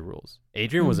playing by the rules.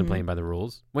 Adrian wasn't playing by the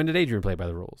rules. When did Adrian play by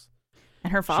the rules?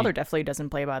 And her father definitely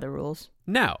doesn't play by the rules.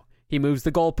 No, he moves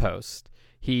the goalpost.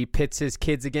 He pits his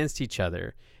kids against each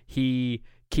other. He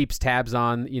keeps tabs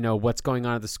on, what's going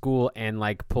on at the school and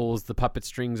like pulls the puppet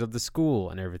strings of the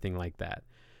school and everything like that.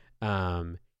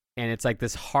 And it's like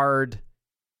this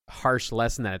harsh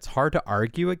lesson that it's hard to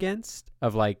argue against,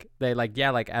 of like, they like,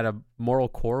 yeah, like at a moral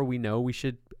core, we know we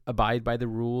should abide by the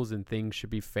rules and things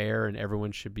should be fair and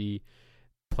everyone should be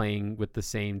playing with the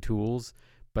same tools.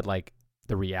 But like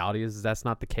the reality is that's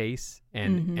not the case.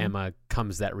 And Emma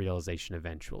comes to that realization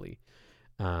eventually.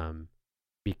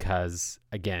 Because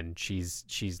again,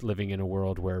 she's living in a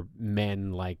world where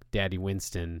men like Daddy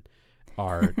Winston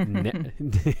are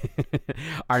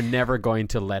are never going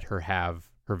to let her have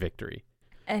her victory.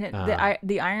 And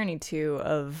the irony too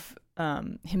of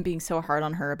him being so hard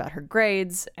on her about her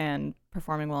grades and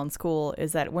performing well in school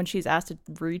is that when she's asked to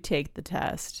retake the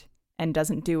test and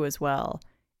doesn't do as well,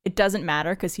 it doesn't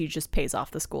matter because he just pays off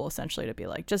the school essentially to be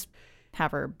like, just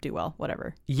have her do well,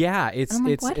 whatever. Yeah,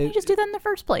 why didn't you just do that in the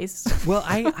first place? Well,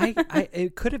 I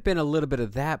it could have been a little bit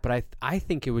of that, but I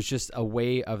think it was just a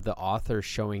way of the author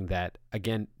showing that,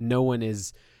 again, no one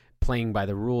is playing by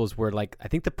the rules, where like I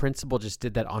think the principal just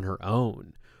did that on her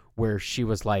own, where she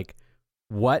was like,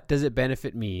 what does it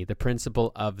benefit me, the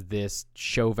principal of this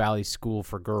Show Valley school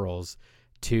for girls,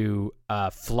 to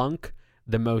flunk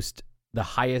the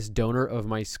highest donor of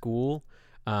my school,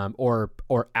 or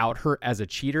out her as a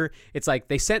cheater? It's like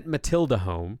they sent Matilda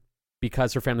home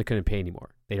because her family couldn't pay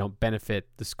anymore. They don't benefit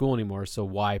the school anymore, so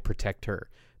why protect her?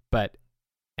 But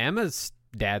Emma's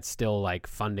dad's still like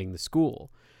funding the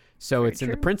school, so it's in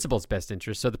the principal's best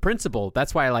interest. So the principal,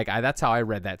 that's why that's how I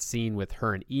read that scene with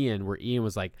her and Ian, where Ian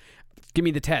was like, give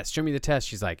me the test, show me the test.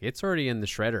 She's like, it's already in the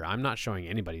shredder, I'm not showing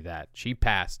anybody that. She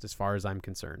passed as far as I'm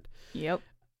concerned. Yep.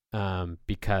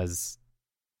 Because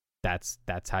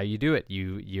that's how you do it.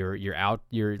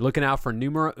 You're looking out for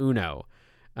numero uno.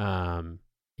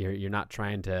 You're not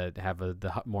trying to have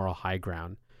the moral high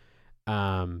ground.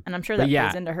 And I'm sure that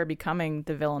plays into her becoming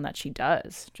the villain that she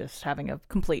does, just having a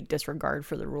complete disregard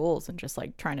for the rules and just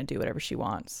like trying to do whatever she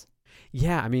wants.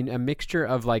 Yeah, I mean, a mixture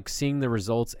of like seeing the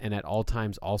results and at all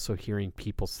times also hearing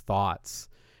people's thoughts,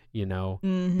 you know,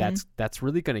 that's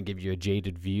really going to give you a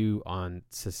jaded view on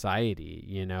society.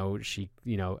 You know, she,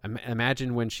 you know,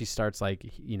 imagine when she starts like,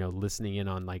 you know, listening in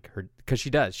on like her, because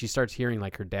she starts hearing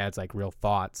like her dad's like real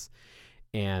thoughts.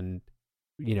 And,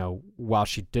 you know, while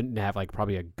she didn't have like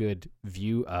probably a good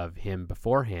view of him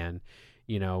beforehand,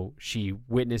 you know, she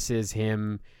witnesses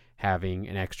him having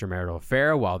an extramarital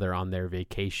affair while they're on their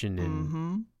vacation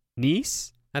in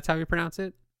Nice. That's how you pronounce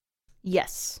it?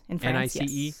 Yes. In France, Nice.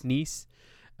 yes. Nice.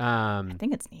 I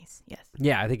think it's Nice. Yes.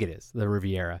 Yeah, I think it is. The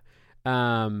Riviera.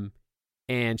 And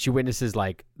she witnesses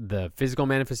like the physical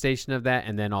manifestation of that.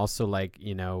 And then also like,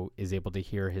 you know, is able to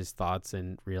hear his thoughts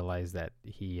and realize that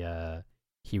he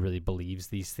really believes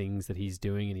these things that he's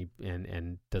doing,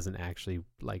 and doesn't actually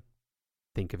like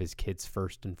think of his kids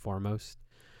first and foremost.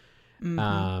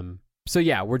 So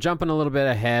yeah, we're jumping a little bit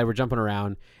ahead. We're jumping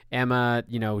around. Emma,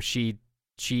 you know, she,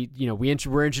 you know, we're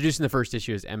introducing the first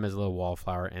issue as Emma's a little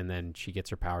wallflower, and then she gets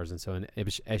her powers. And so in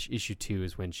issue 2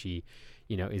 is when she,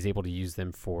 you know, is able to use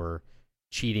them for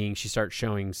cheating. She starts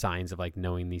showing signs of like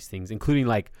knowing these things, including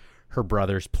like her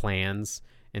brother's plans.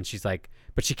 And she's like,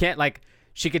 but she can't like,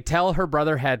 she could tell her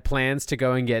brother had plans to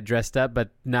go and get dressed up,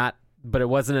 but it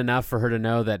wasn't enough for her to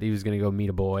know that he was going to go meet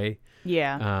a boy.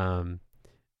 Yeah.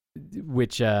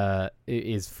 Which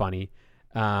is funny.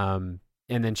 And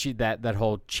then that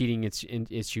whole cheating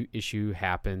issue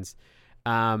happens.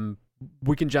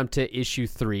 We can jump to issue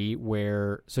 3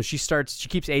 where she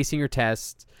keeps acing her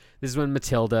tests. This is when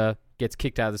Matilda gets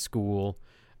kicked out of the school.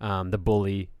 The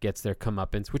bully gets their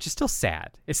comeuppance, which is still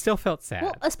sad. It still felt sad.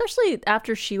 Well, especially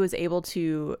after she was able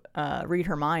to read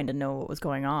her mind and know what was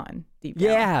going on deep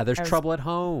down. Yeah, there's trouble at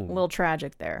home. A little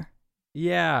tragic there.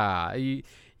 Yeah,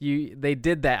 they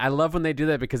did that. I love when they do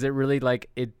that because it really like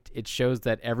it shows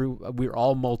that we're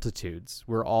all multitudes.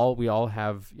 We all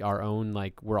have our own,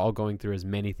 like, we're all going through as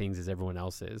many things as everyone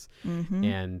else is.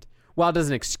 And while it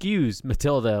doesn't excuse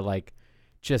Matilda like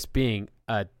just being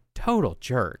a total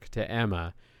jerk to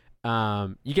Emma,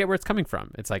 you get where it's coming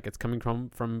from. It's like it's coming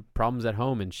from problems at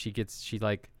home, and she gets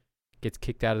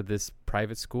kicked out of this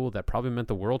private school that probably meant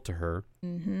the world to her.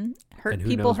 Hurt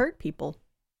people hurt people.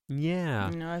 Yeah,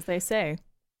 you know, as they say.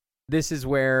 This is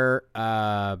where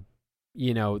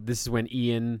this is when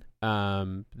Ian,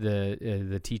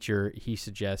 the teacher, he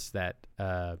suggests that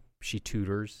she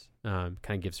tutors, kind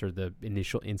of gives her the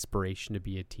initial inspiration to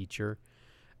be a teacher.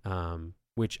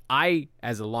 Which I,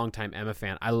 as a longtime Emma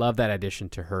fan, I love that addition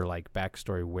to her like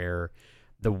backstory where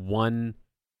the one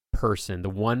person,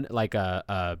 like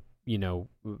a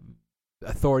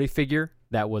authority figure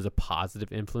that was a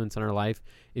positive influence on her life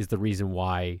is the reason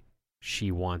why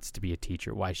she wants to be a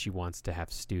teacher, why she wants to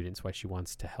have students, why she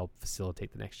wants to help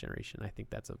facilitate the next generation. I think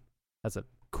that's a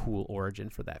cool origin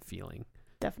for that feeling.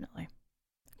 Definitely.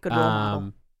 Good role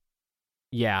model.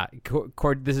 Yeah,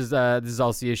 this is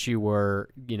also the issue where,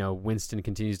 you know, Winston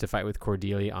continues to fight with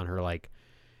Cordelia on her like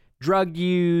drug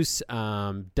use,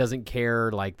 doesn't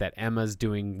care like that Emma's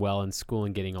doing well in school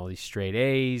and getting all these straight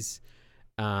A's.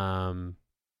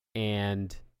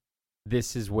 And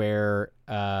this is where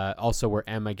also where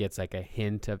Emma gets like a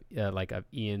hint of of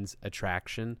Ian's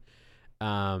attraction.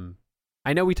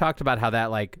 I know we talked about how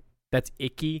that like that's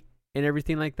icky and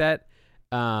everything like that.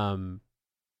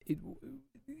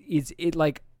 It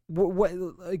like what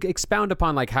like, expound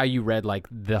upon like how you read like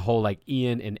the whole like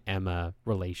Ian and Emma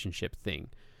relationship thing.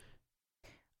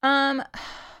 I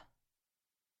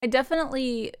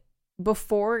definitely,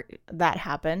 before that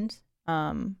happened,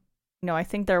 I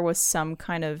think there was some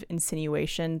kind of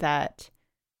insinuation that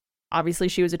obviously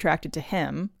she was attracted to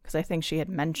him, because I think she had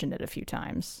mentioned it a few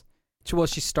times. Well,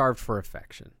 she starved for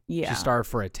affection. Yeah. She starved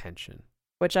for attention.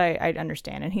 Which I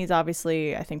understand. And he's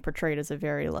obviously, I think, portrayed as a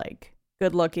very, like,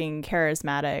 good-looking,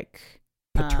 charismatic...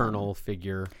 paternal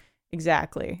figure.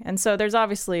 Exactly. And so there's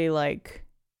obviously, like,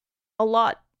 a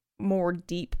lot more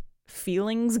deep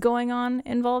feelings going on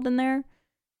involved in there.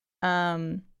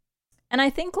 And I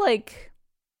think, like,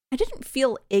 I didn't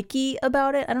feel icky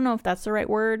about it. I don't know if that's the right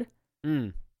word.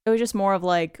 It was just more of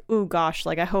like, ooh, gosh,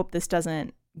 like, I hope this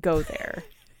doesn't go there.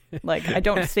 Like, I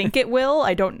don't think it will.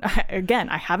 I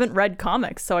haven't read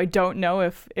comics, so I don't know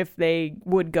if they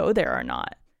would go there or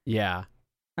not. Yeah.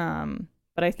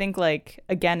 But I think, like,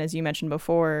 again, as you mentioned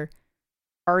before,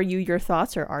 are you your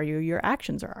thoughts or are you your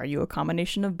actions, or are you a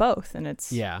combination of both? And it's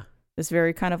this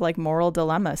very kind of like moral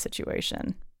dilemma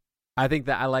situation. I think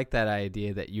that I like that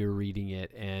idea that you're reading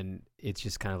it and it's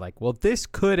just kind of like, well, this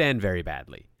could end very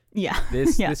badly. Yeah.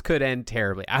 This could end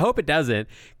terribly. I hope it doesn't,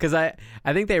 because I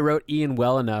think they wrote Ian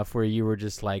well enough where you were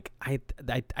just like, I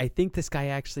think this guy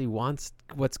actually wants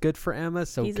what's good for Emma.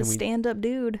 So he's a stand-up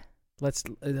dude. Let's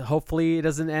hopefully it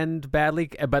doesn't end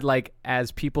badly. But like,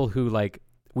 as people who like,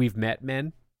 we've met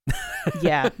men.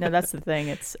 Yeah, no, that's the thing.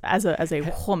 It's as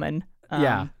a woman.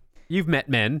 Yeah, you've met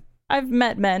men. I've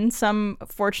met men. Some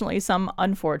fortunately, some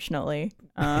unfortunately.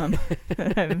 That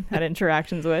I've had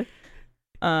interactions with.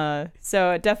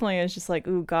 So it definitely is just like,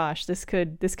 ooh, gosh, this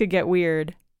could get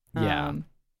weird. Yeah.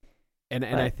 And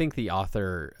I think the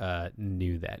author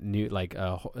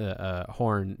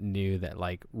Horn knew that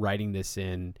like writing this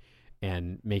in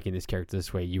and making this character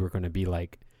this way, you were going to be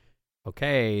like,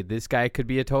 okay, this guy could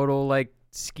be a total like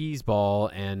skis ball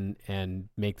and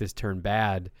make this turn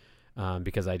bad,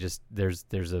 because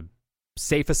there's a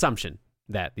safe assumption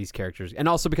that these characters, and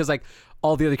also because like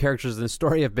all the other characters in the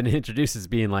story have been introduced as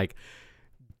being like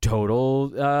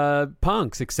total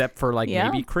punks, except for like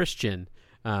maybe Christian.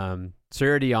 So you're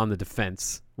already on the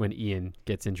defense when Ian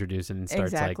gets introduced and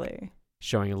starts like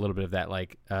showing a little bit of that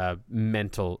like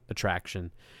mental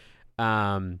attraction.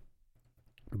 But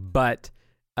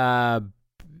that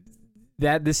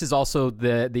this is also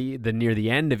the near the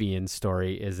end of Ian's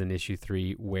story is in issue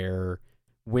 3, where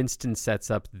Winston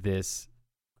sets up this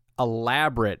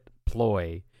elaborate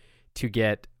ploy to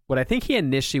get what I think he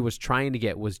initially was trying to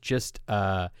get was just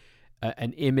an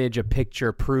image, a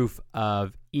picture, proof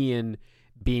of Ian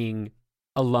being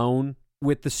alone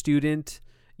with the student,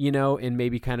 you know, in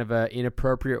maybe kind of a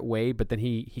inappropriate way. But then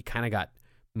he kind of got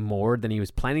more than he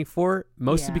was planning for,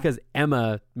 mostly because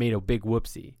Emma made a big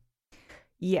whoopsie.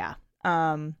 Yeah.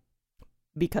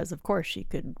 Because of course she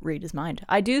could read his mind.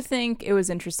 I do think it was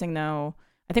interesting though.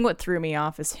 I think what threw me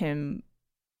off is him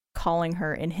calling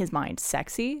her in his mind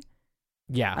sexy.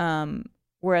 Yeah.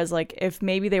 Whereas like if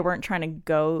maybe they weren't trying to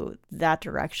go that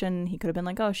direction, he could have been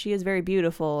like, oh, she is very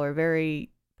beautiful or very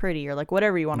pretty or like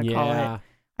whatever you want to call it.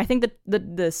 I think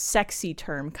that the sexy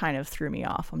term kind of threw me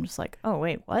off. I'm just like, oh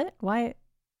wait, what? Why?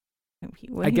 Would he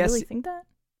really think that?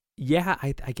 Yeah,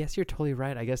 I guess you're totally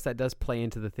right. I guess that does play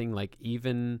into the thing. Like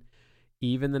even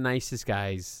the nicest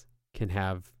guys can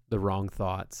have the wrong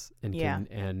thoughts and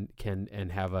can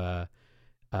have a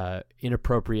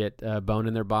inappropriate bone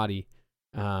in their body,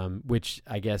 which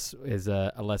I guess is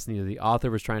a lesson either the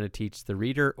author was trying to teach the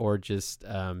reader or just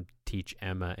teach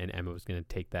Emma, and Emma was going to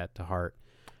take that to heart.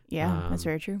 Yeah, that's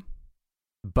very true.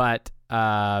 But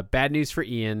bad news for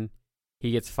Ian.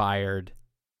 He gets fired.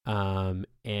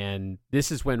 And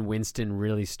this is when Winston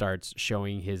really starts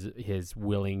showing his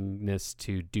willingness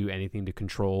to do anything to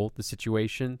control the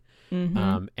situation,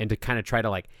 and to kind of try to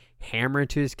like hammer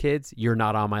into his kids. You're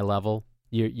not on my level.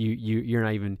 You're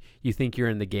not even. You think you're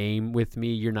in the game with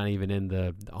me. You're not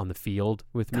even on the field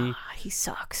with me. God, he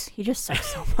sucks. He just sucks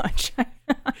so much.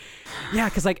 Yeah,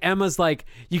 because like Emma's like,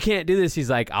 you can't do this. He's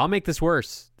like, I'll make this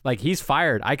worse. Like, he's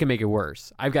fired. I can make it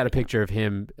worse. I've got a picture of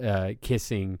him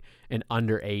kissing an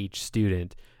underage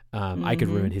student. I could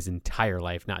ruin his entire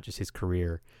life, not just his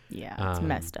career. Yeah, it's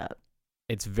messed up.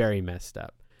 It's very messed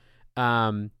up.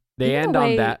 They end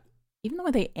on that. Even the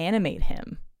way they animate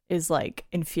him is like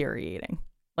infuriating.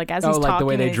 Like as he's like talking, the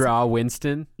way they draw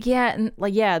Winston. Yeah, and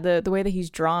like the way that he's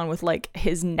drawn with like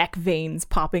his neck veins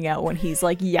popping out when he's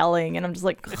like yelling, and I'm just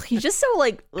like, ugh, he's just so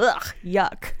like, ugh,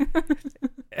 yuck.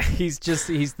 He's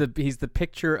the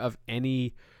picture of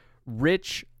any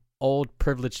rich old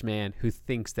privileged man who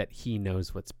thinks that he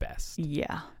knows what's best.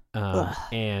 Yeah.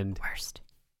 And worst.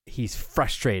 He's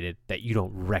frustrated that you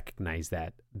don't recognize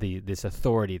that this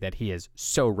authority that he has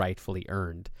so rightfully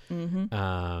earned.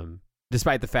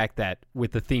 Despite the fact that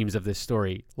with the themes of this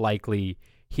story, likely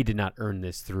he did not earn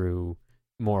this through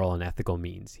moral and ethical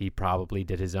means. He probably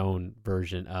did his own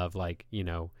version of like,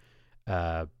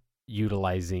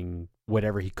 utilizing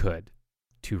whatever he could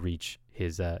to reach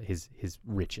his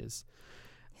riches.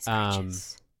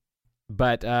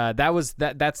 But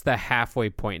that's the halfway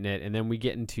point in it, and then we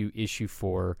get into issue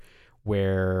 4,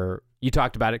 where you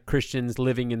talked about it, Christians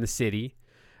living in the city,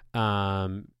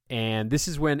 and this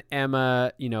is when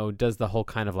Emma, does the whole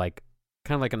kind of like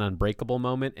an Unbreakable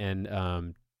moment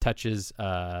and touches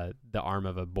the arm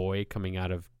of a boy coming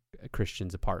out of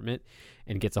Christian's apartment,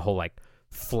 and gets a whole like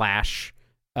flash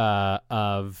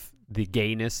of the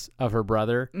gayness of her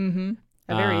brother. A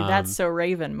very That's So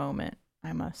Raven moment,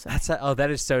 I must say.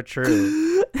 That is so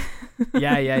true.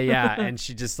 Yeah. And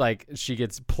she just like, she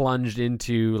gets plunged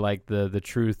into like the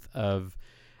truth of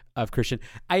Christian.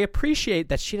 I appreciate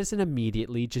that she doesn't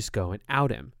immediately just go and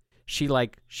out him. She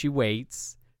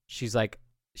waits. She's like,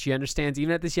 she understands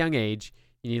even at this young age,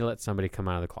 you need to let somebody come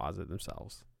out of the closet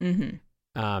themselves.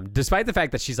 Despite the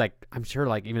fact that she's like, I'm sure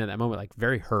like even at that moment, like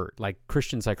very hurt, like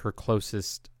Christian's like her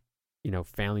closest,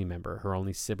 family member, her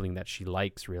only sibling that she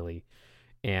likes really.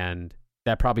 And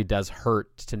that probably does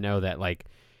hurt to know that like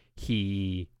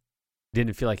he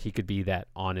didn't feel like he could be that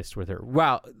honest with her.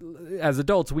 Well, as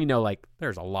adults, we know like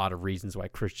there's a lot of reasons why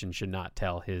Christian should not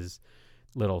tell his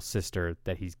little sister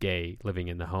that he's gay living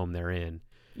in the home they're in.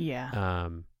 Yeah.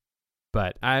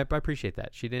 But I appreciate that.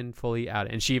 She didn't fully out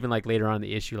it. And she even like later on in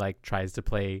the issue like tries to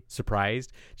play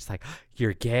surprised. She's like,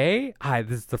 "You're gay?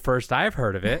 This is the first I've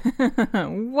heard of it."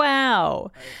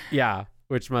 Wow. Yeah,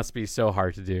 which must be so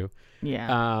hard to do.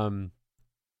 Yeah.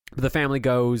 The family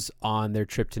goes on their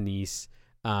trip to Nice.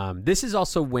 This is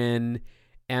also when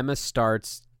Emma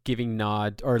starts giving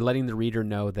nod or letting the reader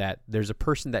know that there's a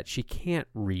person that she can't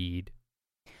read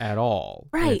at all.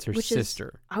 Right. And it's her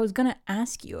sister. I was going to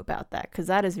ask you about that because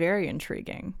that is very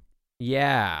intriguing.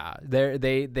 Yeah.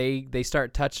 They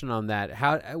start touching on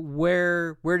that.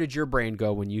 Where did your brain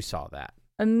go when you saw that?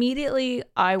 Immediately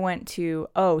I went to,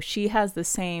 she has the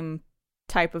same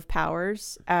type of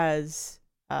powers as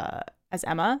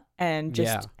Emma and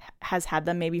just has had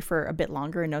them maybe for a bit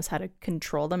longer and knows how to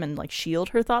control them and like shield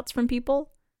her thoughts from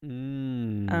people.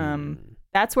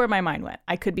 That's where my mind went.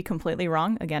 I could be completely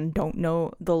wrong. Again, don't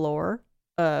know the lore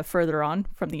further on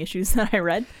from the issues that I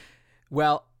read.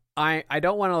 Well, I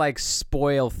don't want to like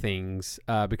spoil things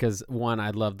because one,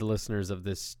 I'd love the listeners of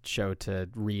this show to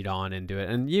read on and do it.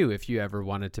 And if you ever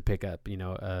wanted to pick up,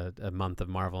 a month of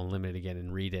Marvel Unlimited again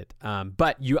and read it.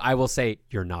 But I will say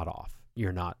you're not off.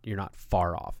 You're not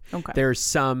far off. Okay. There's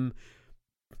some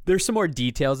more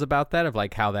details about that of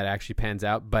like how that actually pans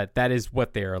out, but that is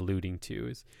what they're alluding to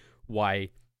is why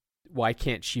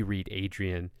can't she read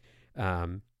Adrian?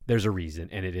 There's a reason,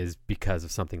 and it is because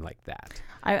of something like that.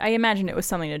 I imagine it was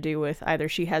something to do with either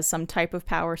she has some type of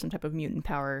power, some type of mutant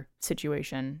power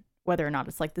situation, whether or not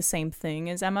it's like the same thing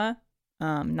as Emma.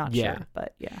 Not sure,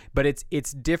 but yeah. But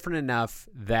it's different enough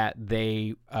that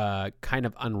they kind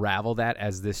of unravel that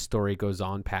as this story goes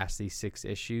on past these 6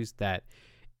 issues. That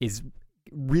is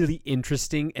really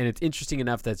interesting, and it's interesting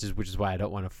enough which is why I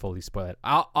don't want to fully spoil it.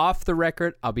 Off the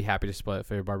record, I'll be happy to spoil it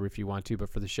for you, Barbara, if you want to, but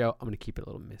for the show, I'm going to keep it a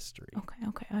little mystery.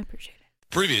 Okay, I appreciate it.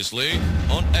 Previously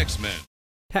on X-Men.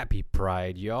 Happy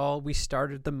Pride, y'all. We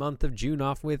started the month of June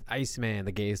off with Iceman,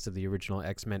 the gayest of the original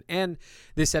X-Men, and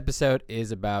this episode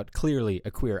is about clearly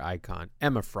a queer icon,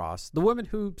 Emma Frost, the woman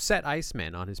who set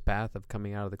Iceman on his path of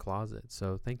coming out of the closet.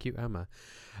 So thank you, Emma.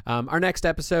 Our next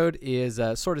episode is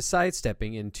sort of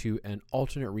sidestepping into an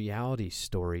alternate reality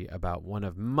story about one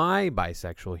of my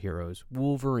bisexual heroes,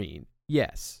 Wolverine.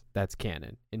 Yes, that's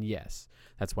canon, and yes,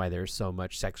 that's why there's so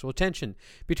much sexual tension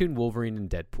between Wolverine and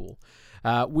Deadpool.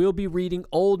 We'll be reading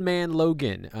Old Man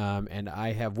Logan, and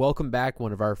I have welcomed back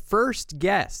one of our first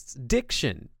guests,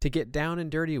 Diction, to get down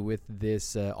and dirty with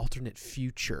this alternate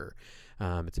future.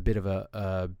 It's a bit of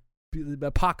a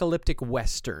apocalyptic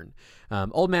Western.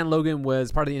 Old Man Logan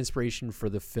was part of the inspiration for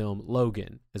the film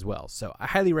Logan as well. So I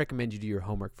highly recommend you do your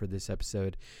homework for this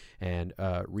episode and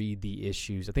read the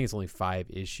issues. I think it's only 5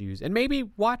 issues. And maybe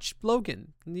watch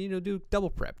Logan. Do double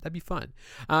prep. That'd be fun.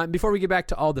 Before we get back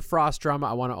to all the Frost drama,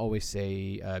 I want to always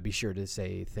say, be sure to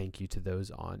say thank you to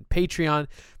those on Patreon.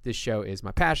 This show is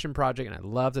my passion project, and I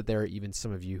love that there are even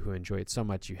some of you who enjoy it so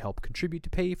much you help contribute to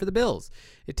pay for the bills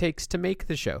it takes to make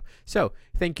the show. So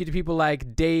thank you to people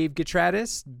like Dave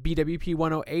Getradis,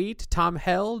 BWP108, Tom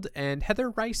Held, and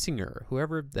Heather Reisinger,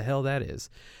 whoever the hell that is.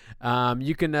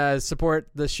 You can support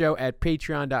the show at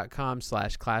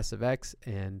patreon.com/classofx,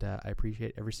 and I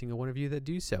appreciate every single one of you that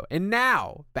do so. And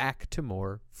now, back to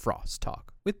more Frost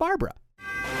Talk with Barbara.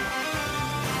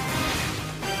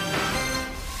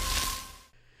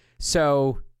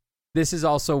 So, this is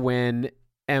also when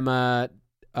Emma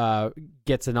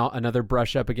gets another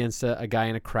brush up against a guy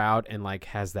in a crowd and like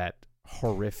has that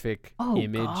horrific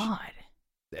image. God.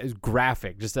 It's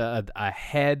graphic, just a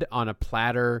head on a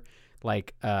platter,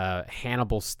 like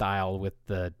Hannibal style, with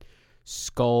the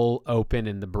skull open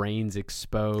and the brains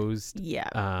exposed.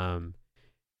 Yeah.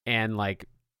 And like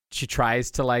she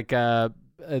tries to like to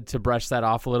brush that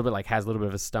off a little bit, like has a little bit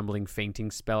of a stumbling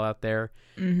fainting spell out there.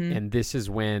 Mm-hmm. And this is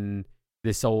when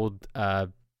this old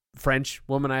French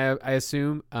woman, I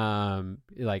assume,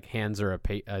 like hands her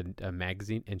a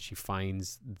magazine, and she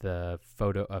finds the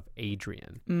photo of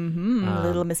Adrian. Mm-hmm.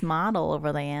 Little Miss Model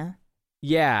over there.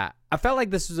 Yeah, I felt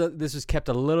like this was kept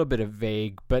a little bit of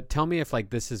vague, but tell me if like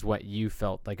this is what you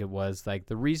felt like it was. Like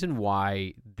the reason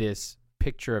why this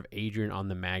picture of Adrian on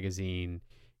the magazine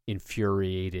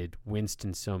infuriated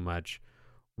Winston so much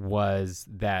was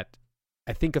that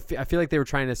I feel like they were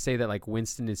trying to say that like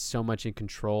Winston is so much in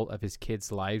control of his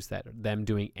kids' lives that them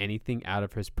doing anything out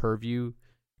of his purview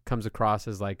comes across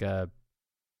as like a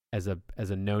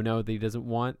no-no that he doesn't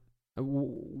want.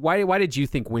 Why did you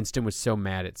think Winston was so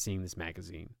mad at seeing this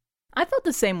magazine? I felt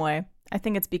the same way. I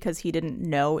think it's because he didn't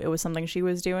know it was something she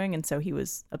was doing, and so he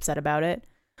was upset about it.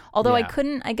 Although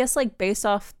Yeah. I guess like based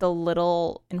off the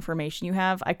little information you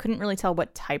have, I couldn't really tell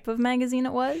what type of magazine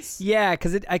it was. Yeah,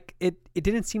 because it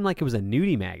didn't seem like it was a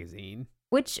nudie magazine.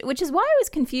 Which is why I was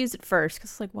confused at first,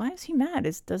 because like, why is he mad?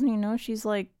 Doesn't he know she's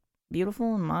like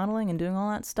beautiful and modeling and doing all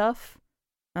that stuff?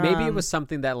 Maybe it was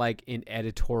something that like in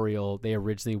editorial they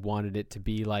originally wanted it to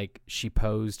be like she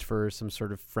posed for some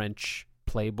sort of French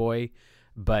Playboy,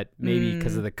 but maybe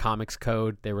because of the comics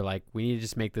code they were like, we need to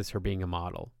just make this her being a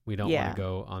model. We don't want to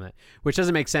go on that, which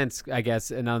doesn't make sense, I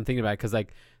guess. And I'm thinking about it because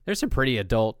like there's some pretty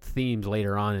adult themes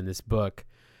later on in this book,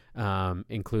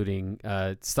 including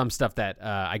some stuff that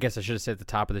I guess I should have said at the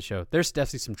top of the show. There's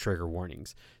definitely some trigger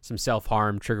warnings, some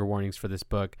self-harm trigger warnings for this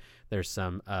book. There's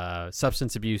some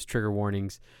substance abuse trigger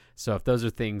warnings. So if those are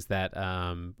things that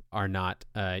are not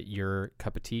your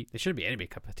cup of tea, they shouldn't be anybody's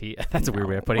cup of tea. That's a weird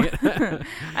way of putting it.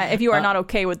 If you are not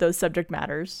okay with those subject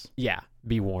matters, yeah,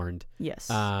 be warned. yes.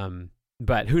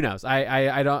 But who knows? But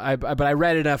I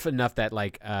read enough that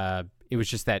like it was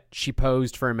just that she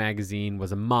posed for a magazine,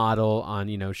 was a model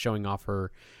on, showing off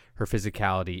her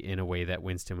physicality in a way that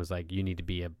Winston was like, you need to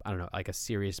be like a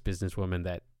serious businesswoman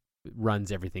that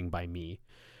runs everything by me.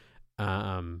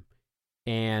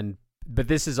 But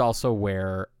this is also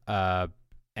where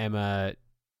Emma,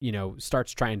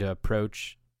 starts trying to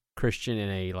approach Christian in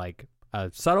a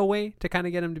subtle way to kind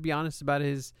of get him to be honest about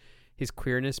his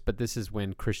queerness. But this is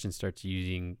when Christian starts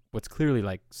using what's clearly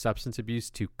like substance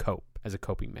abuse to cope as a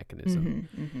coping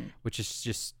mechanism, which is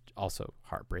just also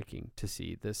heartbreaking to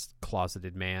see this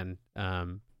closeted man,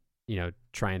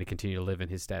 trying to continue to live in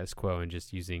his status quo and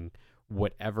just using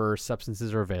whatever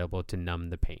substances are available to numb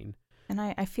the pain. And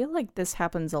I feel like this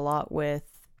happens a lot with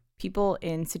people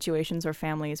in situations or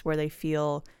families where they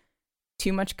feel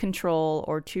too much control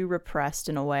or too repressed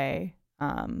in a way.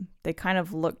 They kind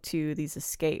of look to these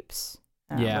escapes,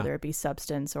 whether it be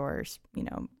substance or,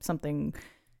 something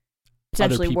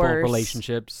potentially other people, worse.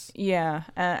 Relationships. Yeah.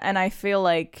 And I feel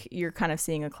like you're kind of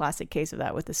seeing a classic case of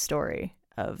that with this story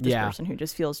of this person who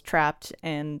just feels trapped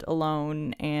and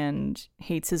alone and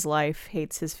hates his life,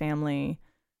 hates his family.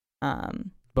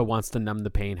 But wants to numb the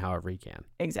pain however he can.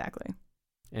 Exactly.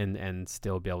 And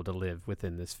still be able to live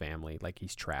within this family like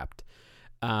he's trapped.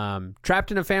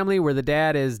 Trapped in a family where the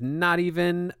dad is not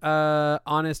even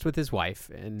honest with his wife,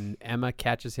 and Emma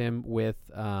catches him with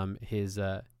his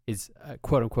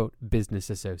quote unquote business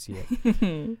associate.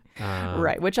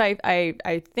 Right, which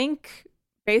I think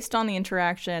based on the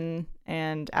interaction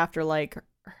and after like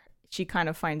she kind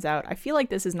of finds out, I feel like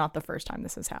this is not the first time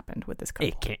this has happened with this couple.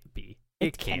 It can't be.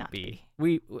 It can't cannot be.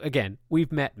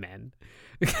 We've met men.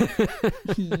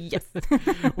 Yes.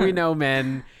 We know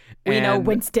men. We know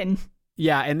Winston.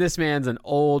 Yeah, and this man's an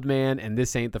old man, and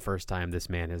this ain't the first time this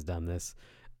man has done this.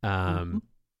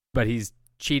 But he's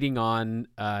cheating on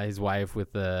his wife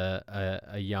with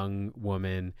a young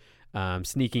woman,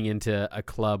 sneaking into a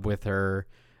club with her,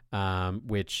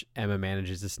 which Emma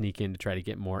manages to sneak in to try to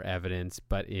get more evidence,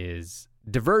 but is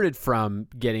diverted from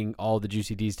getting all the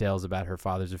juicy details about her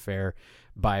father's affair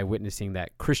by witnessing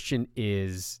that Christian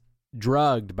is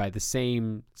drugged by the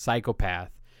same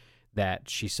psychopath that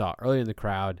she saw earlier in the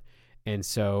crowd. And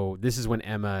so this is when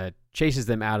Emma chases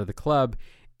them out of the club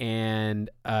and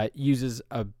uses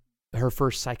her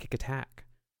first psychic attack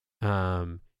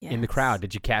in the crowd.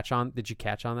 Did you catch on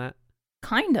that?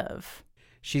 Kind of.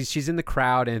 She's in the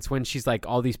crowd, and it's when she's like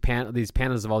all these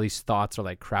panels of all these thoughts are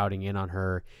like crowding in on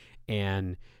her,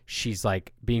 and she's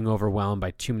like being overwhelmed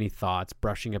by too many thoughts,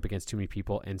 brushing up against too many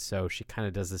people, and so she kind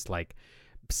of does this like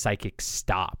psychic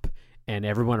stop, and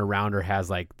everyone around her has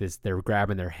like this, they're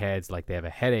grabbing their heads like they have a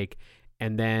headache.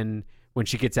 And then when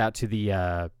she gets out to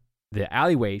the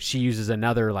alleyway, she uses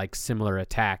another like similar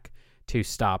attack to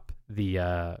stop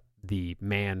the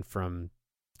man from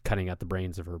cutting out the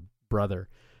brains of her brother.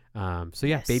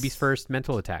 Baby's first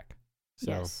mental attack.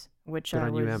 So, yes, which good I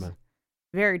on was you, Emma.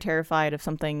 Very terrified of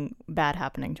something bad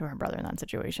happening to her brother in that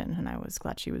situation, and I was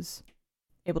glad she was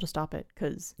able to stop it.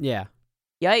 Because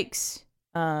yikes!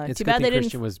 Too bad they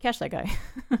didn't catch that guy.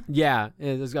 Yeah,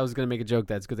 I was going to make a joke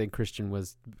that it's good that Christian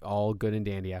was all good and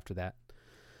dandy after that.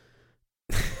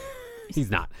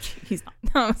 He's not. He's not.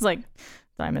 I was like, did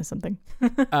I miss something?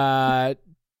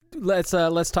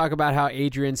 Let's talk about how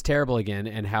Adrian's terrible again,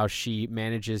 and how she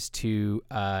manages to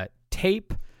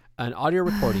tape an audio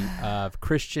recording of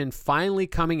Christian finally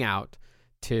coming out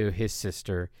to his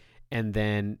sister and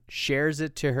then shares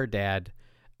it to her dad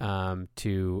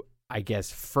to, I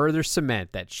guess, further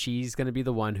cement that she's going to be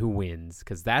the one who wins,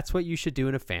 because that's what you should do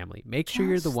in a family. Make sure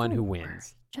you're the one who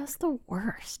wins. Just the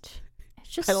worst. It's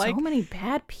just so many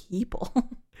bad people.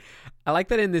 I like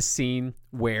that in this scene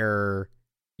where,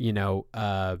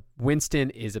 Winston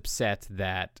is upset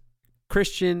that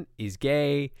Christian is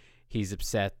gay. He's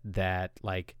upset that,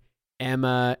 like,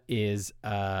 Emma is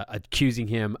accusing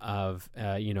him of,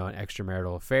 an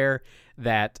extramarital affair.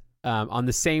 That on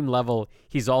the same level,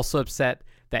 he's also upset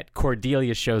that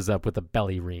Cordelia shows up with a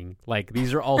belly ring. Like,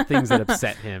 these are all things that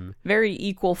upset him. Very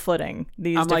equal footing.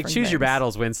 I'm like, choose your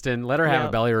battles, Winston. Let her have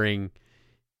a belly ring.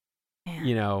 Man.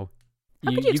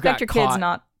 How could you expect your kids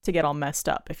not to get all messed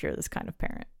up if you're this kind of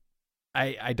parent?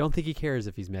 I don't think he cares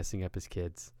if he's messing up his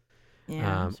kids.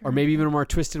 Yeah, or maybe even a more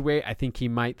twisted way, I think he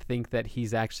might think that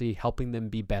he's actually helping them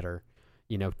be better,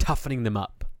 toughening them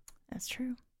up. That's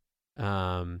true.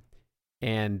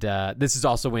 And this is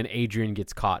also when Adrian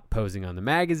gets caught posing on the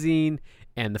magazine,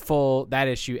 and that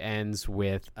issue ends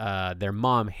with their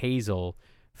mom, Hazel,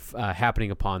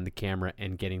 happening upon the camera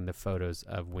and getting the photos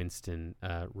of Winston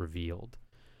revealed,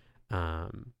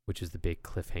 which is the big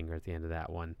cliffhanger at the end of that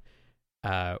one.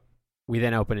 We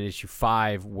then open in issue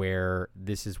 5, where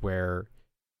this is where,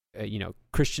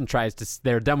 Christian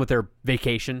they're done with their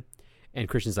vacation, and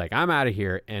Christian's like, I'm out of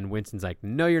here. And Winston's like,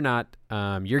 no, you're not.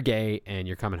 You're gay and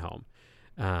you're coming home.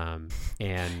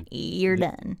 And you're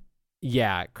done.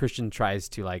 Yeah. Christian tries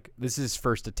to, like, this is his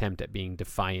first attempt at being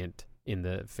defiant in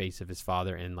the face of his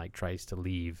father and, like, tries to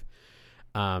leave.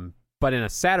 But in a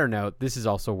sadder note, this is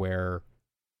also where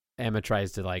Emma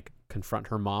tries to, like, confront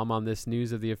her mom on this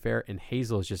news of the affair, and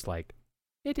Hazel is just like,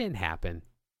 it didn't happen.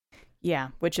 Yeah,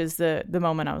 which is the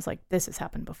moment I was like, this has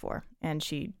happened before. And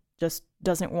she just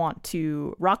doesn't want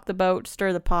to rock the boat,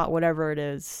 stir the pot, whatever it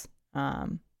is.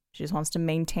 She just wants to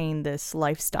maintain this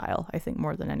lifestyle, I think,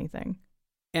 more than anything.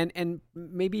 And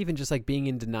maybe even just, like, being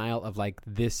in denial of, like,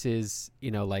 this is,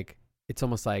 like, it's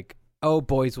almost like, oh,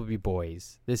 boys will be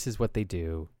boys. This is what they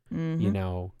do.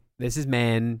 Mm-hmm. This is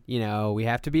men, we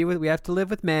have to live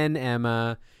with men,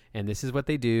 Emma, and this is what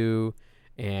they do.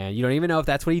 And you don't even know if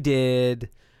that's what he did.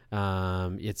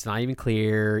 It's not even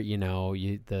clear,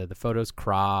 the photo's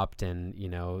cropped, and,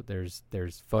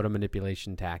 there's photo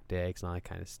manipulation tactics and all that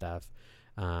kind of stuff.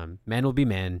 Men will be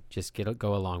men. Just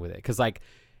go along with it. 'Cause, like,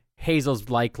 Hazel's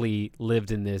likely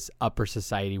lived in this upper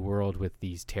society world with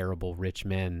these terrible rich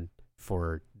men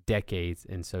for decades.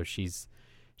 And so she's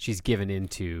given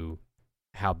into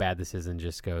how bad this is and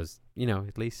just goes,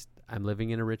 at least I'm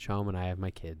living in a rich home and I have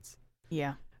my kids.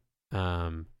 Yeah.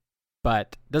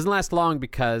 But doesn't last long,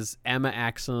 because Emma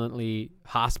accidentally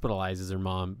hospitalizes her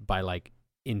mom by, like,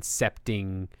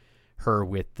 incepting her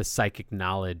with the psychic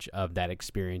knowledge of that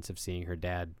experience of seeing her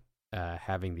dad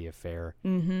having the affair.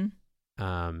 Mm-hmm.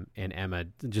 And Emma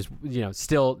just,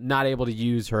 still not able to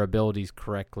use her abilities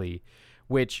correctly,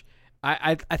 which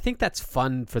I think that's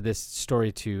fun for this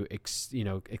story to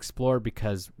explore,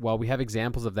 because while we have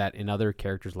examples of that in other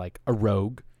characters, like a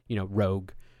rogue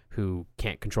who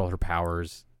can't control her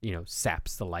powers,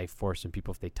 saps the life force in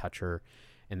people if they touch her,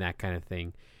 and that kind of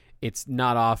thing. It's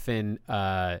not often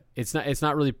it's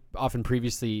not really often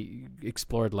previously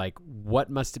explored, like, what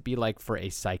must it be like for a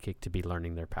psychic to be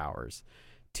learning their powers,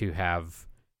 to have,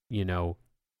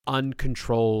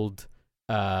 uncontrolled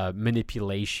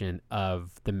manipulation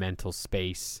of the mental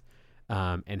space,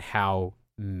 and how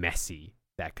messy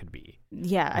that could be.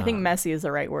 Yeah, I think messy is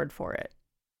the right word for it.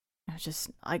 It's just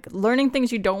like learning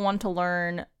things you don't want to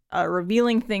learn,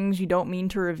 revealing things you don't mean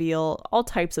to reveal, all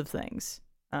types of things.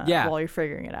 While you're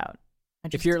figuring it out.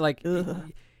 If you're like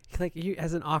you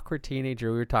as an awkward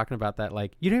teenager, we were talking about that,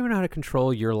 like, you don't even know how to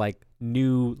control your, like,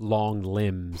 new long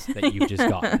limbs that you've just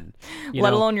gotten.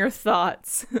 Let alone your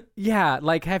thoughts. Yeah,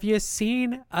 like, have you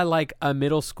seen a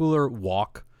middle schooler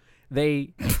walk?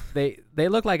 They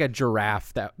look like a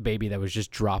giraffe baby that was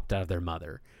just dropped out of their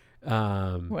mother.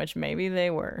 Which maybe they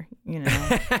were,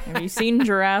 Have you seen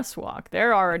giraffes walk?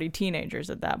 They're already teenagers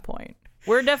at that point.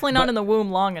 We're definitely not in the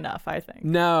womb long enough, I think.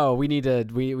 No, we need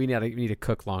to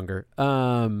cook longer.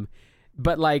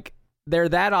 But, like, they're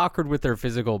that awkward with their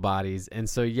physical bodies, and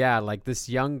so yeah, like, this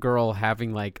young girl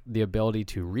having, like, the ability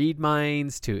to read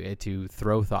minds, to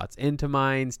throw thoughts into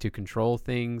minds, to control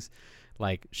things,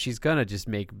 like, she's gonna just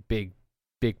make big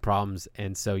problems.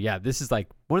 And so yeah, this is, like,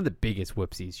 one of the biggest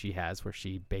whoopsies she has, where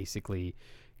she basically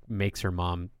makes her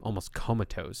mom almost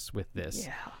comatose with this.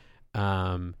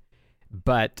 Yeah.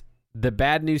 But the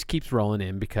bad news keeps rolling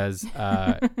in, because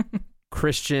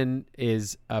Christian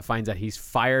finds out he's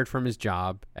fired from his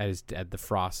job at the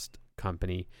Frost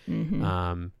company.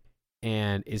 Mm-hmm.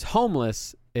 and is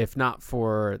homeless, if not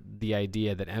for the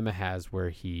idea that Emma has where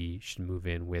he should move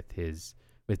in with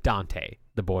Dante,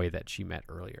 the boy that she met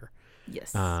earlier.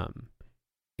 Yes.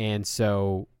 And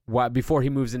so before he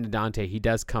moves into Dante, he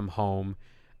does come home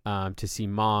to see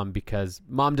Mom, because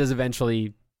Mom does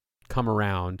eventually come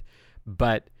around.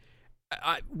 But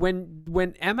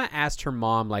when Emma asked her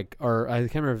mom, like, or I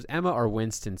can't remember if it was Emma or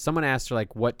Winston, someone asked her,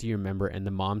 like, what do you remember? And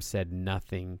the mom said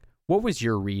nothing. What was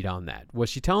your read on that? Was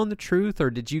she telling the truth, or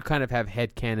did you kind of have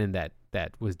headcanon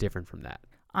that was different from that?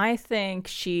 I think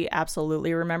she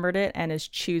absolutely remembered it and is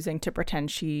choosing to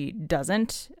pretend she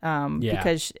doesn't,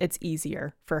 because it's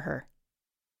easier for her.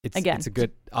 It's a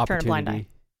good opportunity. Turn a blind eye.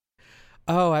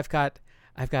 Oh, I've got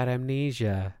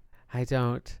amnesia. I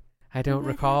don't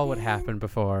recall what happened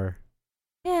before.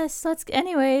 Yes, let's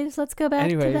go back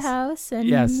to the house and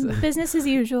business as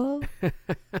usual.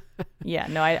 Yeah,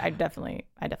 no, I definitely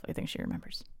think she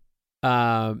remembers.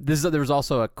 There was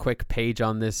also a quick page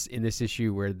on this in this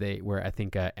issue where I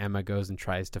think Emma goes and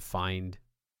tries to find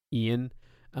Ian,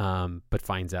 but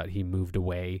finds out he moved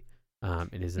away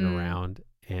and isn't around,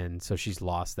 and so she's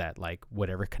lost that, like,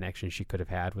 whatever connection she could have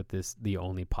had with the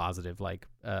only positive, like,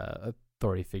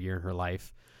 authority figure in her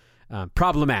life.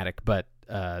 Problematic, but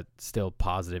still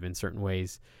positive in certain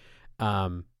ways.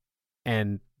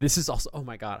 And this is also, oh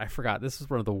my God, I forgot. This is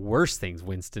one of the worst things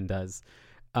Winston does.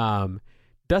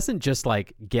 Doesn't just,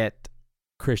 like, get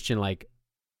Christian, like,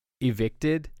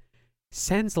 evicted,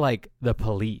 sends, like, the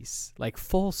police, like,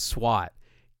 full SWAT,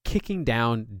 kicking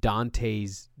down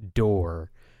Dante's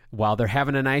door while they're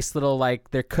having a nice little,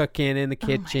 like, they're cooking in the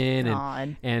kitchen,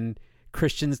 and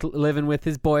Christian's living with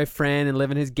his boyfriend and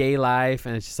living his gay life,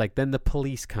 and it's just like, then the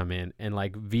police come in and,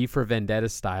 like, V for Vendetta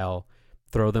style,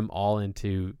 throw them all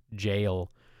into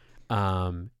jail,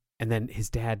 and then his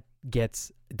dad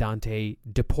gets Dante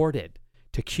deported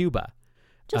to Cuba.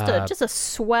 Just a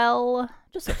swell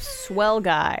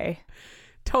guy.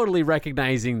 Totally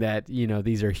recognizing that,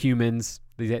 these are humans.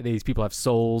 These people have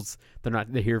souls. They're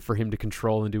here for him to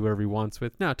control and do whatever he wants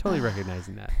with. No, totally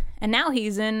recognizing that. And now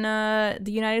he's in the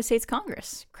United States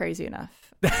Congress. Crazy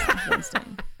enough.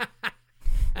 Winston.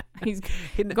 He's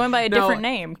going by a different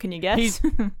name. Can you guess?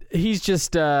 He's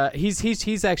just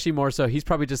he's actually more so. He's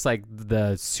probably just like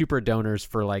the super donors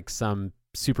for, like, some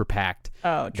super PAC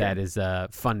that is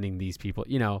funding these people.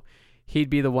 He'd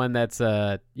be the one that's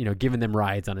giving them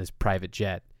rides on his private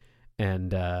jet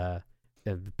and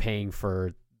paying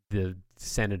for the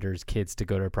senator's kids to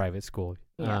go to a private school.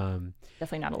 Yeah.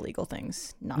 Definitely not illegal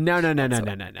things.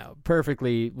 No.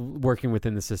 Perfectly working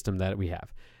within the system that we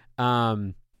have.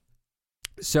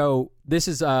 So this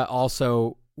is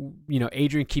also,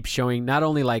 Adrian keeps showing, not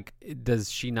only, like,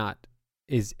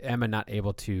 is Emma not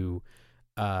able to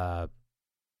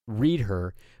read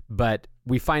her, but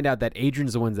we find out that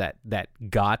Adrian's the ones that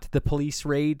got the police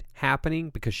raid happening,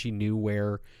 because she knew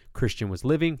where Christian was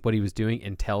living, what he was doing,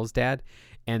 and tells Dad.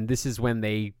 And this is when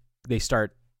they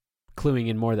start cluing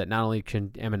in more that not only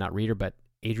can Emma not read her, but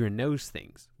Adrian knows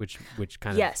things, which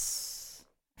kind of... Yes.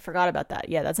 I forgot about that.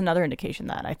 Yeah, that's another indication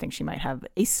that I think she might have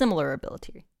a similar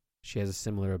ability. She has a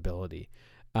similar ability.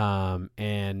 But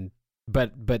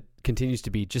continues to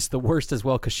be just the worst as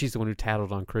well, because she's the one who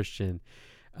tattled on Christian.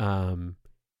 And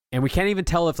we can't even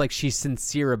tell if, like, she's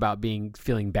sincere about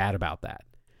feeling bad about that.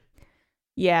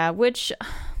 Yeah, which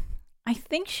I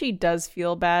think she does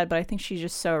feel bad, but I think she's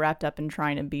just so wrapped up in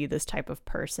trying to be this type of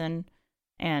person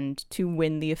and to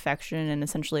win the affection and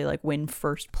essentially, like, win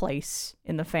first place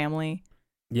in the family.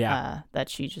 Yeah. That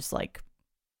she's just, like,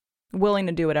 willing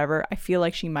to do whatever. I feel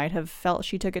like she might have felt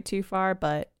she took it too far,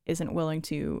 but isn't willing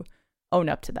to own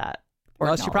up to that.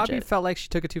 Well, she probably felt like she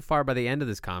took it too far by the end of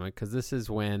this comic, because this is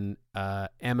when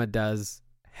Emma does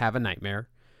have a nightmare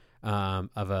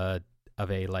of a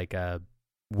like a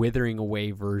withering away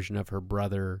version of her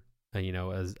brother,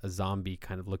 a zombie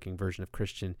kind of looking version of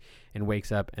Christian, and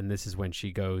wakes up. And this is when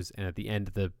she goes, and at the end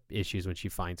of the issue is when she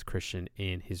finds Christian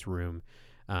in his room,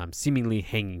 seemingly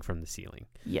hanging from the ceiling.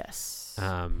 Yes.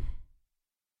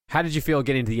 How did you feel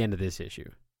getting to the end of this issue?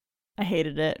 I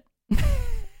hated it.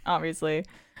 Obviously.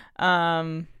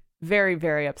 Very,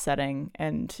 very upsetting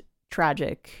and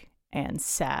tragic and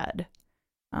sad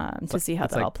to see how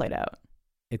that all played out.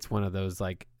 It's one of those,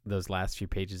 like, those last few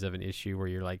pages of an issue where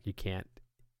you're like, you can't,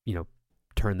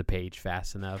 turn the page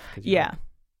fast enough. Yeah. Like,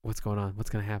 what's going on?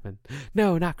 What's going to happen?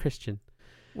 No, not Christian.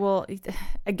 Well,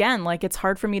 again, like, it's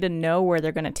hard for me to know where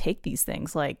they're going to take these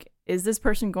things. Like, is this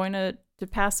person going to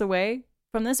pass away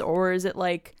from this? Or is it,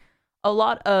 like, a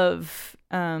lot of,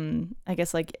 I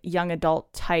guess, like, young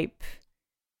adult type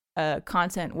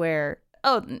content where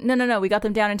oh, no, we got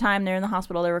them down in time. They're in the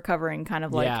hospital. They're recovering. Kind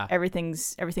of like Yeah.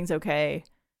 everything's okay.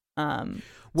 Well,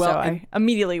 so I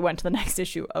immediately went to the next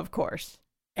issue, of course.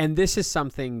 And this is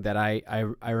something that I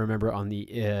remember on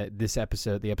the this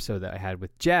episode, the episode that I had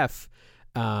with Jeff,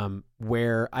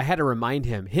 where I had to remind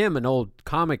him, an old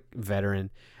comic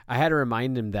veteran, I had to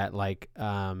remind him that like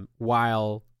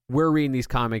while we're reading these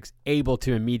comics, able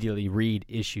to immediately read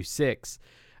issue 6,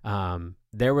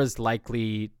 there was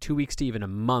likely 2 weeks to even a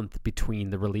month between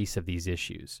the release of these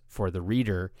issues for the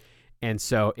reader. And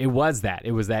so it was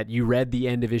that you read the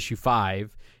end of issue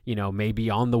 5,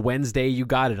 maybe on the Wednesday you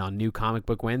got it on New Comic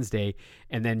Book Wednesday.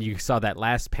 And then you saw that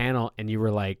last panel and you were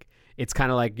like, it's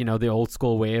kind of like, the old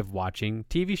school way of watching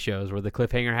TV shows where the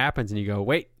cliffhanger happens and you go,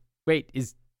 wait,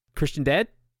 is Christian dead?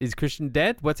 Is Christian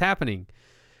dead? What's happening?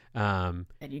 And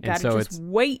you got to just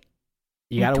wait.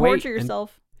 You got to torture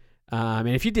yourself. And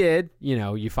if you did,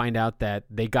 you find out that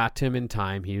they got to him in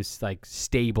time. He was like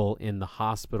stable in the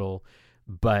hospital,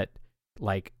 but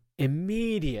like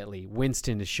immediately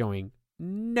Winston is showing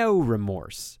no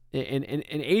remorse, and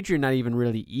Adrian not even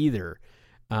really either,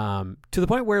 to the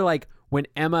point where like when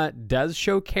Emma does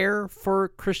show care for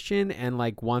Christian and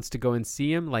like wants to go and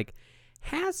see him, like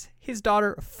has his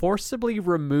daughter forcibly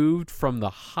removed from the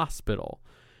hospital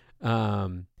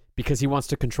because he wants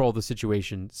to control the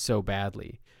situation so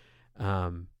badly.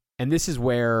 And this is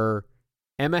where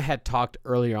Emma had talked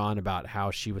earlier on about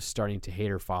how she was starting to hate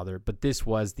her father, but this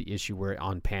was the issue where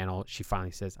on panel she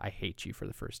finally says, "I hate you" for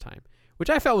the first time,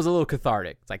 which I felt was a little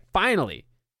cathartic. It's like, finally,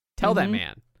 tell that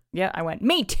man. Yeah, I went,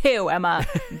 me too, Emma.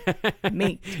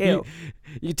 Me too.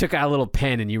 You took out a little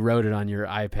pen and you wrote it on your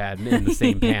iPad in the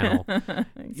same panel.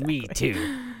 Exactly. Me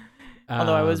too.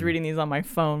 Although I was reading these on my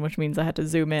phone, which means I had to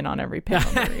zoom in on every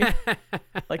panel to read,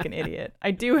 like an idiot.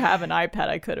 I do have an iPad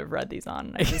I could have read these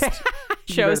on. I just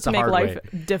chose to make life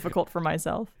difficult for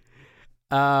myself.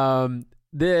 This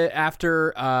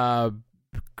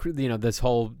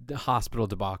whole hospital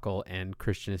debacle and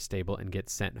Christian is stable and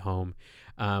gets sent home,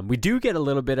 we do get a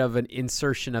little bit of an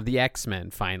insertion of the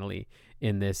X-Men finally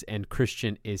in this, and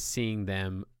Christian is seeing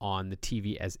them on the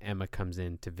TV as Emma comes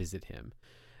in to visit him.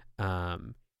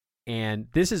 And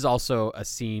this is also a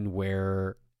scene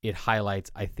where it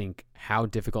highlights, I think, how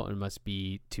difficult it must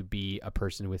be to be a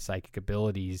person with psychic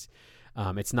abilities.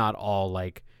 It's not all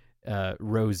like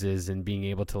roses and being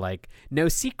able to like know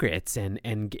secrets and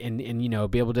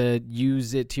be able to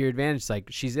use it to your advantage. Like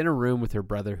she's in a room with her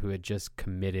brother who had just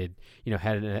committed,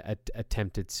 had an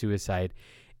attempted suicide,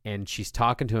 and she's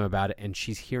talking to him about it, and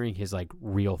she's hearing his like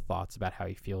real thoughts about how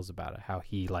he feels about it, how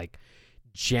he like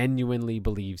genuinely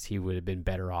believes he would have been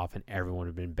better off and everyone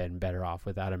would have been better off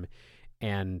without him.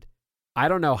 And I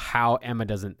don't know how Emma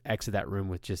doesn't exit that room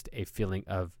with just a feeling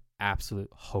of absolute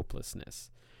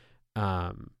hopelessness.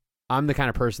 I'm the kind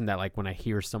of person that like when I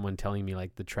hear someone telling me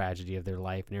like the tragedy of their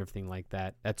life and everything like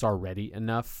that, that's already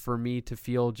enough for me to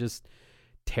feel just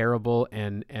terrible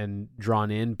and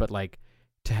drawn in. But like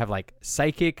to have like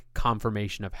psychic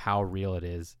confirmation of how real it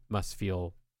is must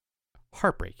feel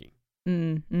heartbreaking.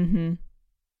 Mm-hmm.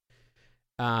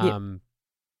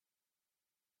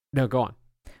 No, go on.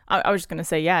 I was just gonna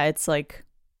say, yeah, it's like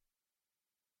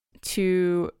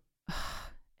it's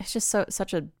just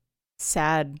such a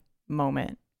sad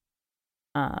moment.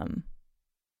 I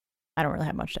don't really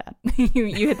have much to add.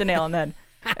 you hit the nail on the head.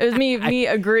 It was me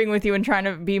agreeing with you and trying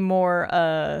to be more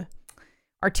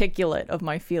articulate of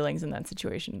my feelings in that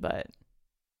situation, but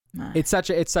it's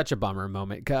such a bummer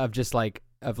moment of just like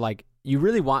you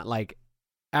really want, like,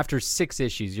 after 6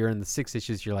 issues, you're in the 6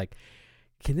 issues, you're like,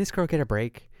 can this girl get a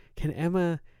break? Can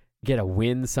Emma get a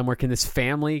win somewhere? Can this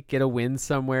family get a win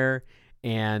somewhere?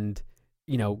 And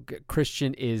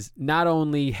Christian is, not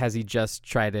only has he just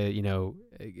tried to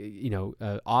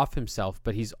off himself,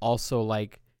 but he's also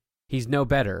like, he's no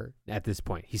better at this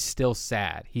point. He's still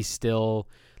sad. He's still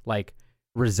like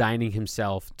resigning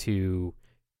himself to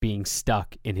being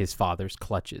stuck in his father's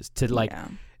clutches. To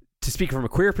speak from a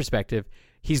queer perspective,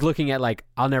 he's looking at like,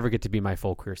 I'll never get to be my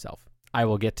full queer self. I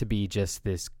will get to be just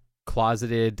this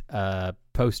closeted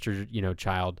poster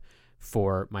child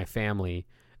for my family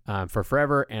for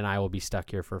forever, and I will be stuck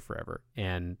here for forever.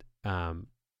 And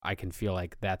I can feel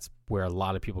like that's where a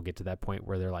lot of people get to that point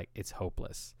where they're like, it's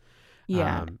hopeless.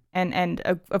 Yeah. And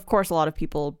of course a lot of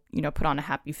people put on a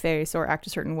happy face or act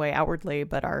a certain way outwardly,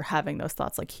 but are having those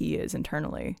thoughts like he is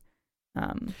internally.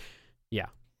 And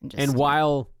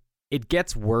while it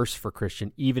gets worse for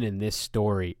Christian even in this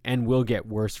story, and will get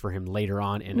worse for him later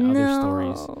on in other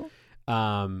stories,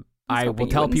 I will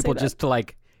tell people just to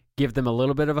like give them a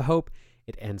little bit of a hope.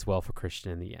 It ends well for Christian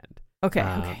in the end.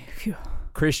 Okay. Phew.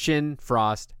 Christian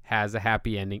Frost has a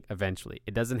happy ending eventually.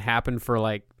 It doesn't happen for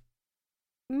like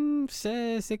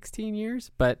 16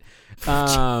 years, but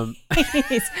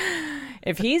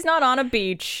if he's not on a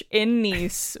beach in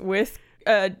Nice with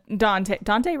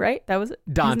Dante, right? That was it?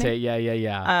 Dante.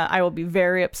 Yeah. I will be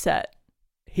very upset.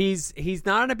 He's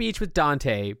not on a beach with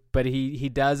Dante, but he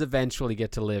does eventually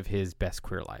get to live his best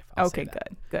queer life. Okay,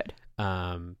 good.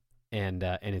 And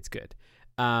it's good.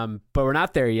 But we're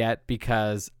not there yet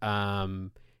because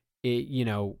Christian's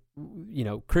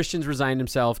resigned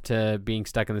himself to being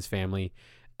stuck in this family.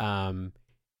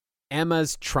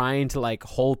 Emma's trying to like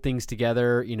hold things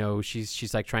together.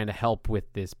 She's like trying to help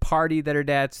with this party that her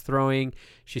dad's throwing.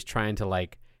 She's trying to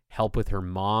like help with her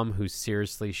mom, who's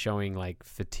seriously showing like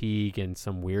fatigue and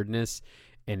some weirdness,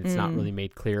 and it's not really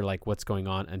made clear like what's going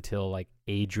on until like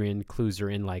Adrian clues her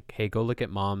in like, hey, go look at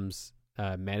mom's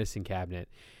medicine cabinet.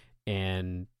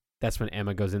 And that's when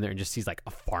Emma goes in there and just sees like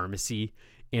a pharmacy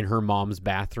in her mom's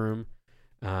bathroom,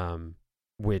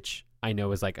 which I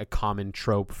know is like a common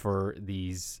trope for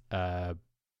these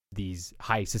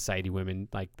high society women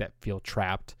like that feel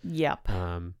trapped. Yep.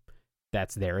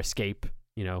 That's their escape,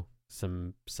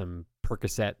 some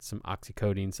Percocet, some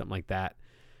oxycodone, something like that.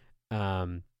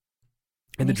 And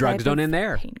the drugs don't end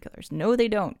there. Painkillers. No, they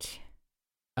don't.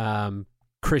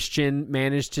 Christian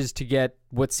manages to get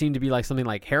what seemed to be like something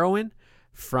like heroin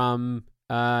from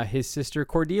his sister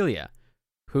Cordelia,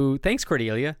 who, thanks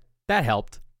Cordelia, that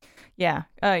helped. Yeah.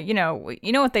 You know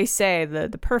what they say,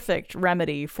 the perfect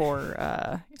remedy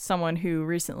for someone who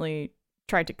recently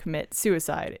tried to commit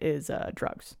suicide is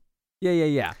drugs.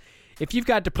 Yeah. If you've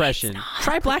got depression,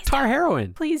 try black tar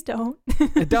heroin. Please don't.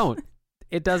 Don't.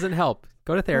 It doesn't help.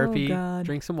 Go to therapy,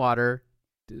 drink some water,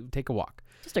 take a walk.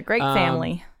 Just a great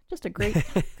family. Just a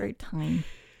great time.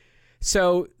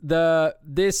 So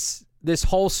this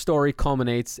whole story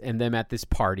culminates in them at this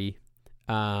party.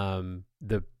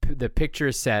 The picture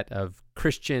is set of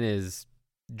Christian is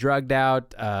drugged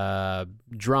out,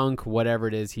 drunk, whatever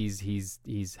it is.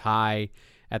 He's high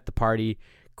at the party.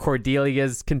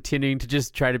 Cordelia's continuing to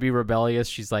just try to be rebellious.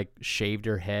 She's like shaved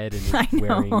her head and is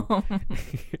wearing.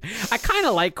 I kind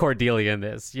of like Cordelia in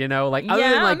this, like other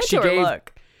than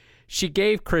like she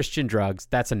gave Christian drugs.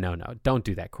 That's a no. Don't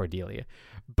do that, Cordelia.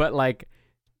 But like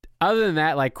other than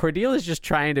that, like Cordelia's just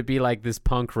trying to be like this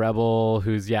punk rebel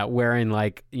who's wearing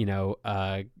like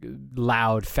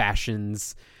loud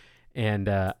fashions, and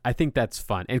I think that's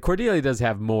fun. And Cordelia does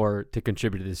have more to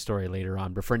contribute to this story later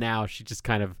on, but for now she just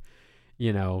kind of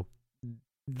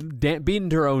beating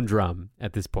her own drum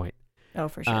at this point. Oh,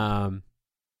 for sure.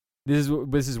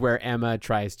 This is where Emma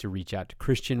tries to reach out to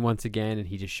Christian once again, and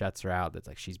he just shuts her out. That's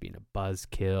like she's being a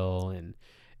buzzkill,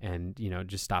 and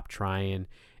just stop trying.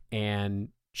 And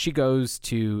she goes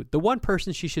to the one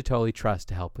person she should totally trust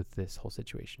to help with this whole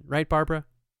situation, right, Barbara?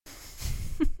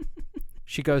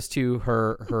 She goes to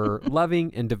her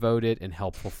loving and devoted and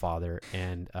helpful father,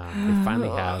 and they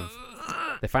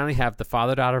finally have the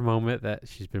father-daughter moment that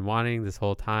she's been wanting this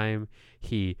whole time.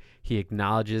 He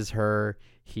acknowledges her.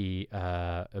 He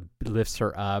lifts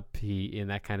her up. And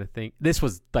that kind of thing. This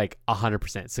was like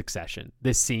 100% Succession.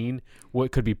 This scene,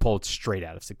 what could be pulled straight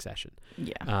out of Succession.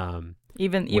 Yeah.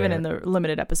 Even in the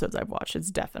limited episodes I've watched,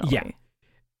 it's definitely. Yeah.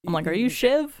 I'm like, are you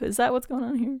Shiv? Is that what's going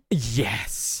on here?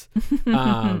 Yes.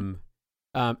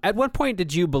 At what point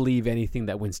did you believe anything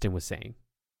that Winston was saying?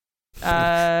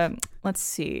 Let's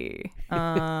see.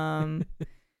 I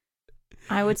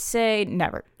would say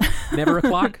never. Never a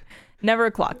clock? Never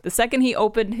a clock. The second he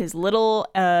opened his little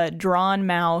drawn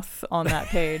mouth on that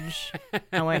page,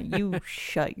 I went, "You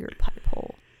shut your pipe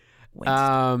hole."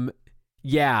 Winston.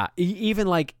 Yeah.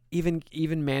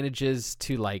 Even manages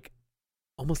to like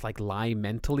almost like lie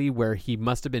mentally, where he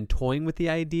must have been toying with the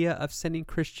idea of sending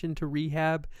Christian to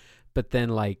rehab, but then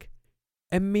like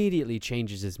immediately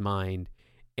changes his mind.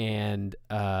 And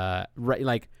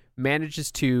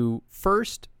manages to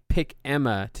first pick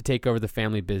Emma to take over the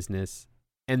family business,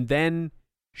 and then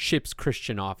ships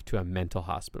Christian off to a mental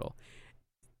hospital.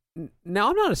 Now,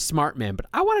 I'm not a smart man, but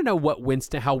I want to know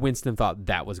how Winston thought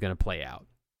that was going to play out.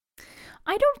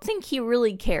 I don't think he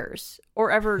really cares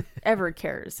or ever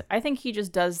cares. I think he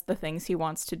just does the things he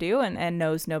wants to do and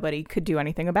knows nobody could do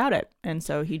anything about it. And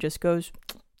so he just goes,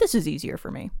 this is easier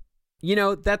for me.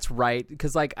 That's right.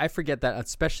 Because like, I forget that,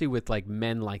 especially with like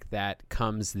men like that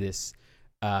comes this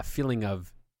feeling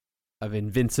of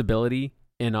invincibility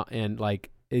and like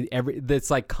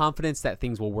that's like confidence that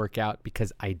things will work out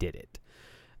because I did it.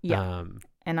 Yeah.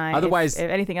 And otherwise, if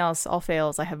anything else all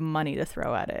fails, I have money to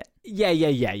throw at it. Yeah.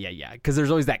 Because there's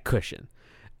always that cushion.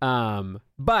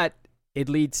 But it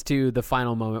leads to the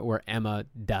final moment where Emma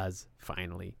does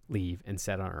finally leave and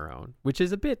set on her own, which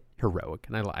is a bit heroic,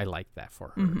 and I like that for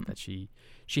her, that she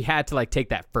had to like take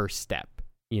that first step,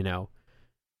 you know.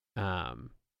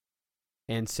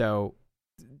 And so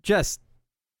just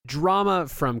drama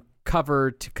from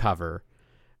cover to cover.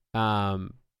 Tell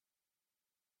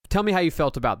me how you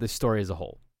felt about this story as a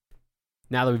whole,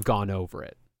 now that we've gone over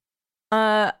it.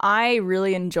 I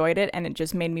really enjoyed it, and it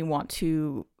just made me want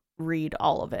to read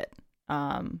all of it.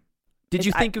 Did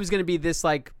you think it was going to be this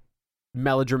like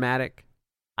melodramatic?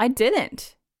 I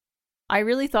didn't. I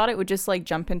really thought it would just like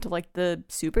jump into like the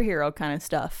superhero kind of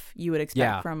stuff you would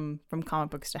expect from comic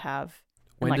books to have.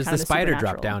 When does the spider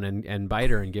drop down and bite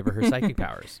her and give her psychic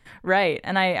powers? Right.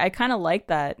 And I kind of like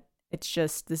that. It's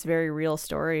just this very real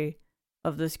story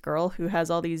of this girl who has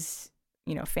all these,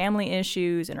 you know, family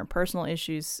issues, interpersonal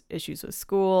issues with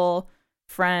school,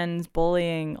 friends,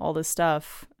 bullying, all this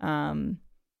stuff. And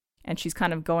she's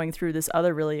kind of going through this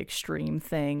other really extreme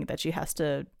thing that she has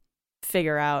to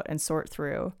figure out and sort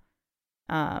through.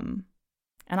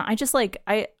 And I just like,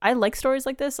 I like stories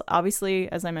like this.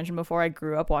 Obviously, as I mentioned before, I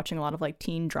grew up watching a lot of like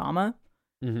teen drama.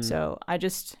 So I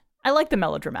like the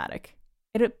melodramatic.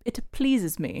 It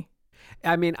pleases me.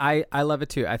 I mean, I love it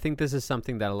too. I think this is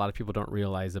something that a lot of people don't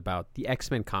realize about the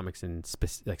X-Men comics and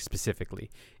specifically,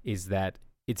 is that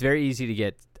it's very easy to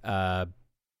get, to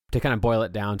kind of boil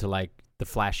it down to like the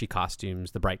flashy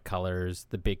costumes, the bright colors,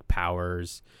 the big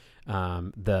powers,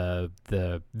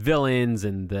 the villains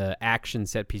and the action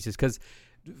set pieces. Because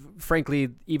frankly,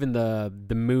 even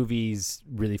the movies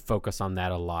really focus on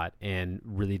that a lot and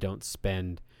really don't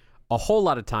spend a whole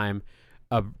lot of time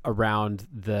around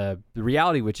the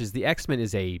reality, which is the X-Men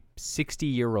is a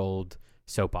 60-year-old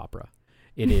soap opera.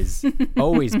 It has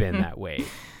always been that way.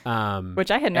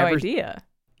 Which I had no idea.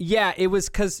 Yeah, it was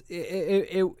because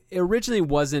it originally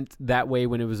wasn't that way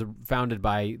when it was founded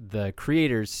by the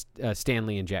creators, Stan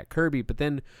Lee and Jack Kirby. But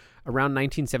then around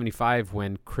 1975,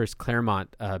 when Chris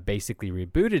Claremont basically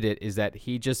rebooted it, is that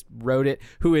he just wrote it,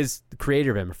 who is the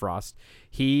creator of Emma Frost,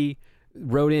 he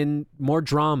wrote in more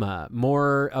drama,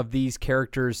 more of these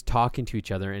characters talking to each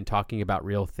other and talking about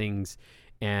real things,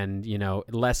 and, you know,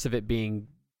 less of it being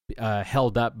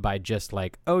held up by just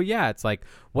like, oh yeah, it's like,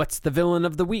 what's the villain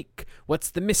of the week?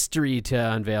 What's the mystery to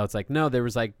unveil? It's like, no, there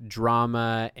was like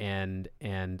drama and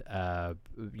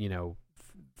you know,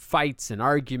 fights and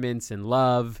arguments and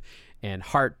love and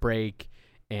heartbreak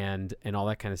and all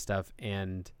that kind of stuff.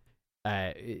 And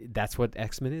that's what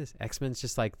X-Men is. X-Men's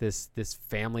just like this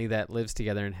family that lives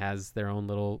together and has their own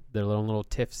little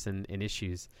tiffs and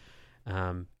issues.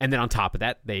 And then on top of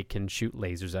that, they can shoot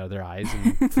lasers out of their eyes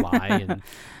and fly and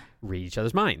read each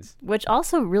other's minds. Which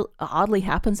also oddly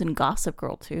happens in Gossip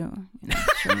Girl too.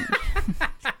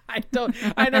 You know,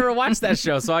 I never watched that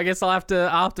show, so I guess I'll have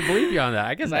to believe you on that.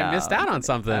 I guess I missed out on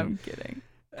something. I'm kidding.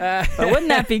 But wouldn't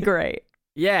that be great?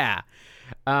 Yeah.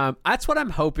 That's what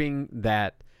I'm hoping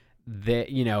that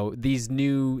you know,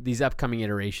 these upcoming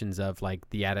iterations of like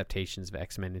the adaptations of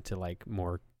X-Men into like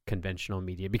more conventional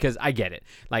media, because I get it.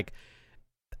 Like,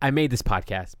 I made this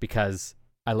podcast because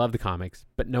I love the comics,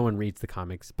 but no one reads the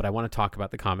comics, but I want to talk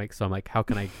about the comics. So I'm like, how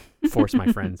can I force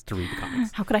my friends to read the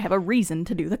comics? How could I have a reason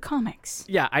to do the comics?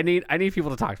 Yeah, I need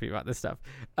people to talk to me about this stuff.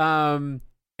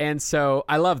 And so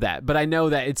I love that, but I know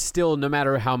that it's still, no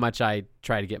matter how much I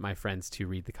try to get my friends to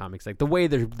read the comics, like the way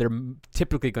they're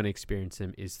typically going to experience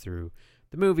them is through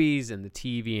the movies and the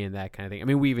TV and that kind of thing. I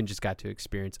mean, we even just got to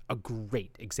experience a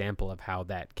great example of how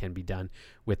that can be done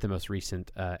with the most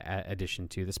recent addition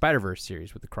to the Spider-Verse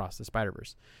series with Across the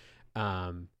Spider-Verse.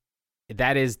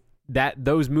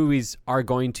 Those movies are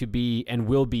going to be and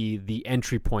will be the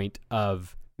entry point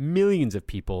of millions of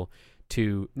people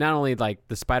to not only like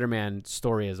the Spider-Man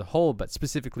story as a whole, but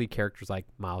specifically characters like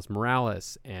Miles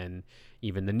Morales and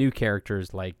even the new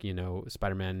characters like, you know,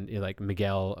 Spider-Man, like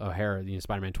Miguel O'Hara, you know,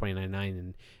 Spider-Man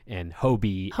 2099 and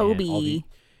Hobie. And all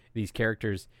these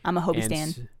characters. I'm a Hobie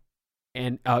stan.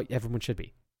 And everyone should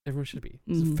be. Everyone should be.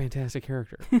 It's a fantastic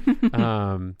character.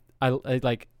 I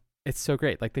like, it's so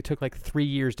great. Like, they took like 3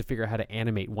 years to figure out how to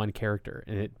animate one character,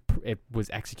 and it was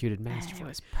executed masterfully. It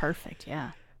was perfect,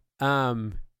 yeah.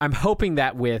 I'm hoping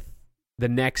that with the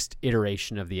next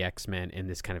iteration of the X-Men in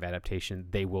this kind of adaptation,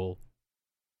 they will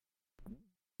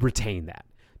retain that,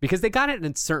 because they got it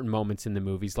in certain moments in the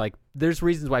movies. Like, there's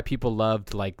reasons why people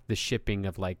loved like the shipping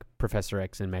of like Professor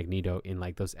X and Magneto in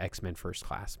like those X-Men First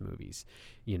Class movies.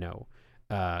 You know,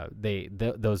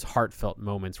 those heartfelt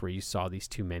moments where you saw these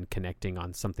two men connecting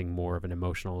on something more of an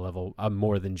emotional level,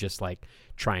 more than just like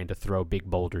trying to throw big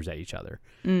boulders at each other.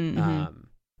 Mm-hmm.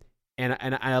 And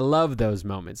I love those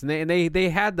moments, and they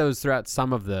had those throughout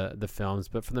some of the films,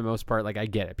 but for the most part, like, I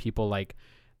get it. People like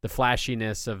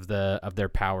flashiness of their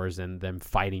powers and them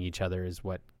fighting each other is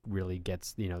what really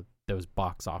gets those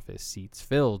box office seats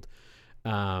filled.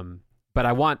 But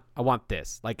I want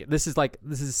this. This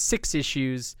is 6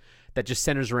 issues that just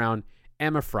centers around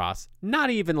Emma Frost,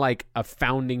 not even like a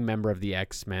founding member of the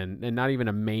X-Men and not even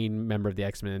a main member of the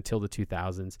X-Men until the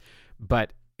 2000s,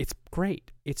 but it's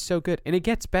great. It's so good. And it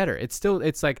gets better. It's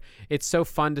so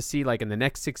fun to see, like, in the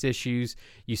next 6 issues,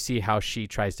 you see how she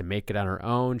tries to make it on her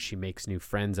own. She makes new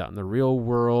friends out in the real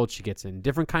world. She gets in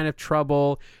different kind of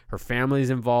trouble. Her family's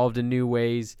involved in new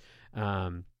ways.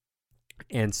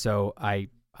 And so I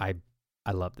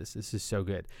love this. This is so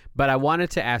good. But I wanted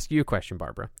to ask you a question,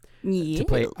 Barbara. Yeah.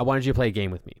 I wanted you to play a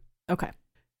game with me. Okay.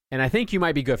 And I think you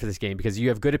might be good for this game because you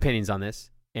have good opinions on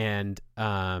this. And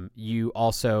you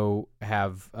also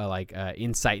have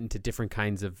insight into different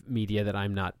kinds of media that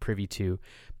I'm not privy to.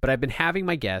 But I've been having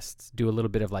my guests do a little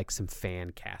bit of like some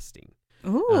fan casting.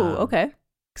 Ooh, okay.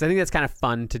 Because I think that's kind of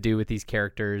fun to do with these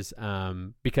characters,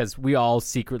 because we all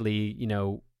secretly,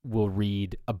 will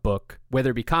read a book, whether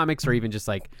it be comics or even just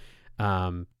like,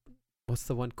 what's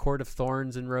the one? Court of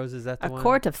Thorns and Roses? Is that the one?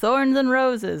 Court of Thorns and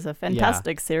Roses, a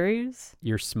fantastic series.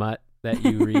 Your smut that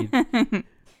you read.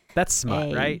 That's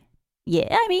smut, right? Yeah,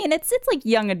 I mean, it's like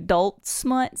young adult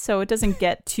smut, so it doesn't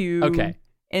get too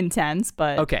intense,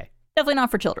 but definitely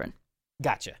not for children.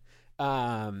 Gotcha.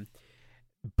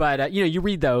 But you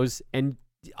read those, and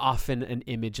often an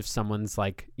image of someone's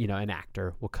like, an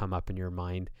actor will come up in your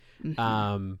mind.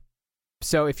 Mm-hmm.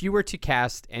 So if you were to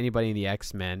cast anybody in the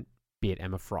X-Men, be it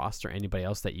Emma Frost or anybody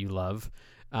else that you love,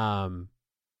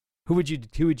 who would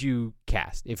you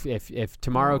cast? If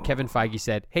tomorrow Kevin Feige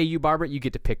said, "Hey, you Barbara, you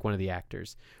get to pick one of the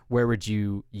actors," where would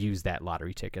you use that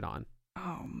lottery ticket on?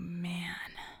 Oh man.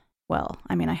 Well,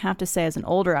 I mean, I have to say, as an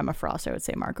older Emma Frost, I would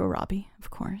say Margot Robbie,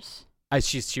 of course.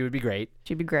 She would be great.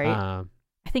 She'd be great. I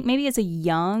think maybe as a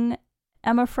young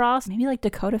Emma Frost, maybe like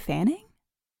Dakota Fanning.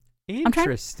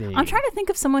 Interesting. I'm trying to think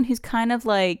of someone who's kind of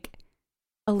like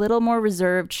a little more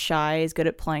reserved, shy, is good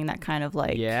at playing that kind of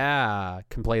like... Yeah,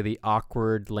 can play the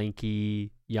awkward,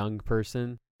 lanky, young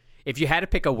person. If you had to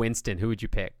pick a Winston, who would you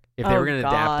pick? If they were going to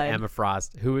adapt to Emma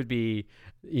Frost, who would be,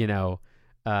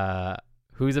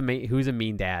 who's a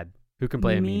mean dad? Who can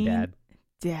play a mean dad?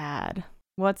 Dad.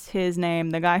 What's his name?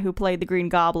 The guy who played the Green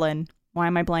Goblin. Why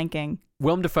am I blanking?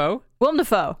 Willem Dafoe? Willem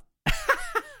Dafoe.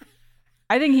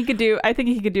 I think he could do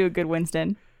a good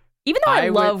Winston. Even though I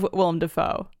love Willem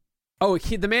Dafoe. Oh,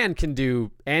 the man can do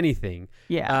anything.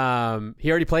 Yeah. He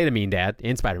already played a mean dad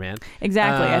in Spider-Man.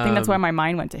 Exactly. I think that's why my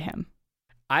mind went to him.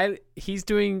 He's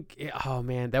doing... Oh,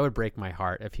 man, that would break my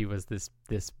heart if he was this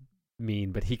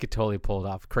mean, but he could totally pull it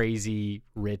off. Crazy,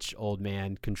 rich, old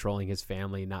man controlling his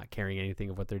family, not caring anything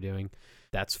of what they're doing.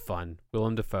 That's fun.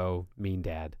 Willem Dafoe, mean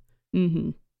dad. Mm-hmm.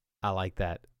 I like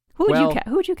that. Who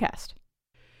would you cast?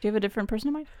 Do you have a different person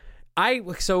in mind?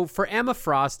 So for Emma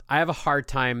Frost, I have a hard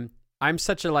time... I'm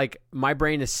such a my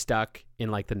brain is stuck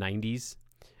in like the 90s.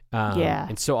 Yeah.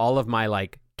 And so all of my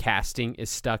casting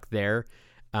is stuck there.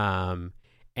 And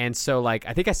so I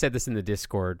think I said this in the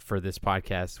Discord for this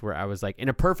podcast where I was like, in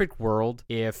a perfect world,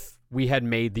 if we had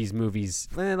made these movies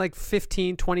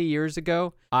 15, 20 years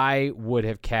ago, I would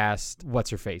have cast, what's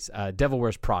her face? Devil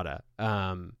Wears Prada.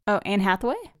 Anne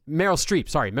Hathaway? Meryl Streep.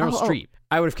 Sorry, Meryl Streep.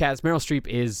 I would have cast, Meryl Streep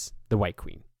is the White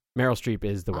Queen. Meryl Streep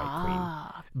is the White Queen.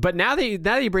 But now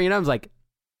that you bring it up, I was like,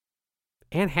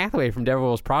 Anne Hathaway from Devil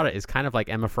Wears Prada is kind of like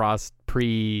Emma Frost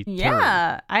pre-turn.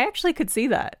 Yeah, I actually could see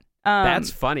that. That's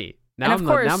funny. Now and of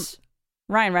course,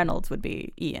 Ryan Reynolds would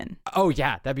be Ian. Oh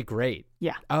yeah, that'd be great.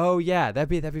 Yeah. Oh yeah, that'd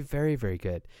be very, very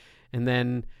good. And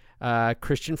then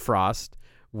Christian Frost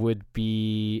would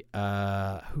be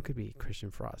who could be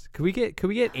Christian Frost? Could we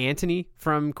get Anthony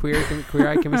from Queer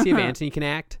Eye? Can we see if Anthony can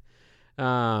act?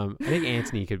 I think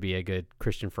Anthony could be a good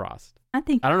Christian Frost. I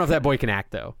don't know if that boy can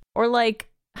act though. Or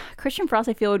Christian Frost,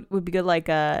 I feel would be good.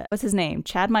 What's his name?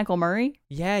 Chad Michael Murray.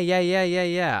 Yeah.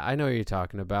 I know what you're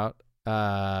talking about.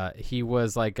 He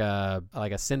was like a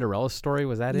Cinderella story.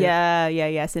 Was that it?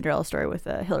 Yeah. Cinderella story with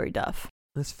Hilary Duff.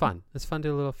 That's fun. It's fun to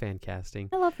do a little fan casting.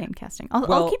 I love fan casting.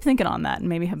 I'll keep thinking on that and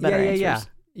maybe have better answers. Yeah.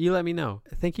 You let me know.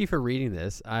 Thank you for reading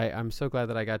this. I'm so glad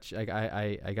that I got you.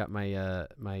 I got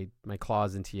my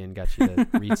claws into you and got you to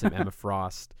read some Emma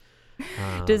Frost.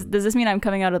 Does this mean I'm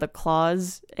coming out of the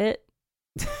closet?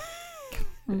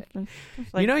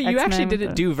 You actually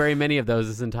didn't do very many of those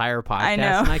this entire podcast. I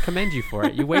know. And I commend you for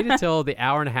it. You waited till the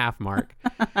hour and a half mark.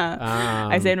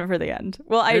 I saved it for the end.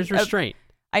 Well, there's restraint.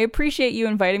 I appreciate you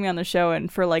inviting me on the show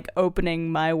and for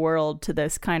opening my world to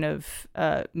this kind of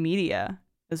media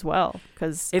as well,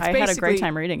 because I had a great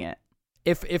time reading it.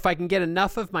 if I can get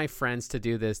enough of my friends to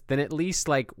do this, then at least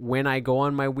like when I go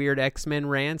on my weird X-Men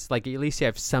rants, like at least you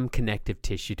have some connective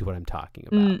tissue to what I'm talking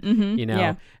about, you know,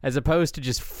 yeah. as opposed to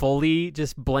just fully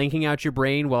just blanking out your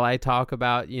brain while I talk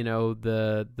about, you know,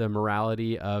 the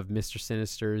morality of Mr.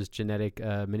 Sinister's genetic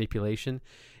manipulation.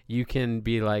 You can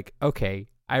be like, okay,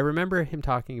 I remember him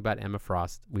talking about Emma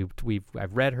Frost.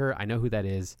 I've read her. I know who that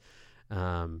is.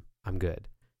 I'm good.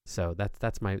 So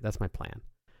that's my plan.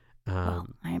 Well,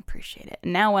 I appreciate it.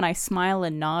 Now, when I smile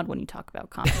and nod when you talk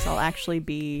about comics, I'll actually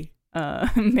be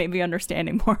maybe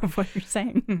understanding more of what you're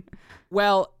saying.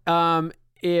 Well,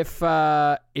 if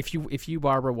you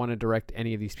Barbara want to direct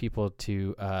any of these people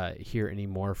to hear any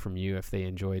more from you, if they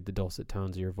enjoyed the dulcet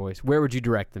tones of your voice, where would you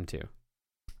direct them to?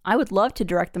 I would love to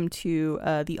direct them to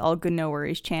the All Good No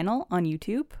Worries channel on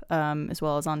YouTube, as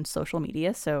well as on social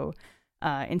media. So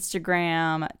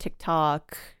Instagram,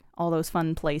 TikTok, all those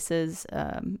fun places.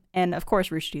 And of course,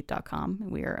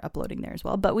 roosterteeth.com. We are uploading there as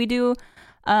well. But we do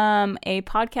a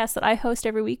podcast that I host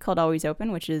every week called Always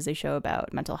Open, which is a show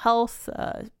about mental health,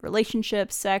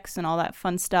 relationships, sex, and all that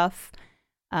fun stuff.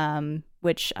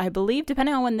 Which I believe,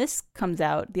 depending on when this comes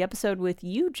out, the episode with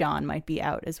you, John, might be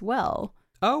out as well.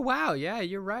 Oh, wow. Yeah,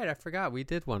 you're right. I forgot. We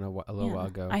did one a little while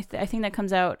ago. I think that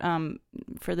comes out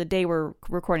for the day we're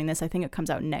recording this. I think it comes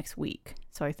out next week.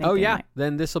 So I think. Oh, yeah.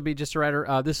 Then this will be just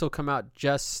this will come out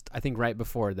just, I think, right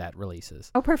before that releases.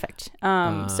 Oh, perfect.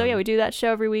 So yeah, we do that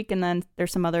show every week, and then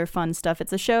there's some other fun stuff.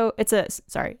 It's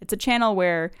a channel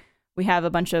where we have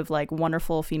a bunch of like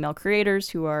wonderful female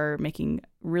creators who are making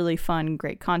really fun,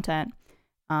 great content.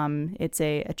 It's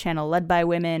a channel led by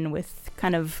women with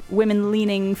kind of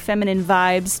women-leaning feminine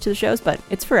vibes to the shows, but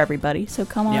it's for everybody, so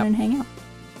come on and hang out.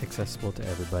 Accessible to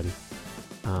everybody.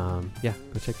 Yeah,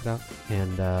 go check it out.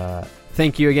 And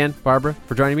thank you again, Barbara,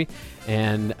 for joining me.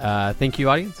 And thank you,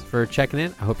 audience, for checking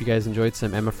in. I hope you guys enjoyed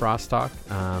some Emma Frost talk,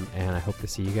 and I hope to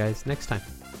see you guys next time.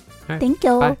 All right, thank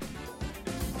you. Bye.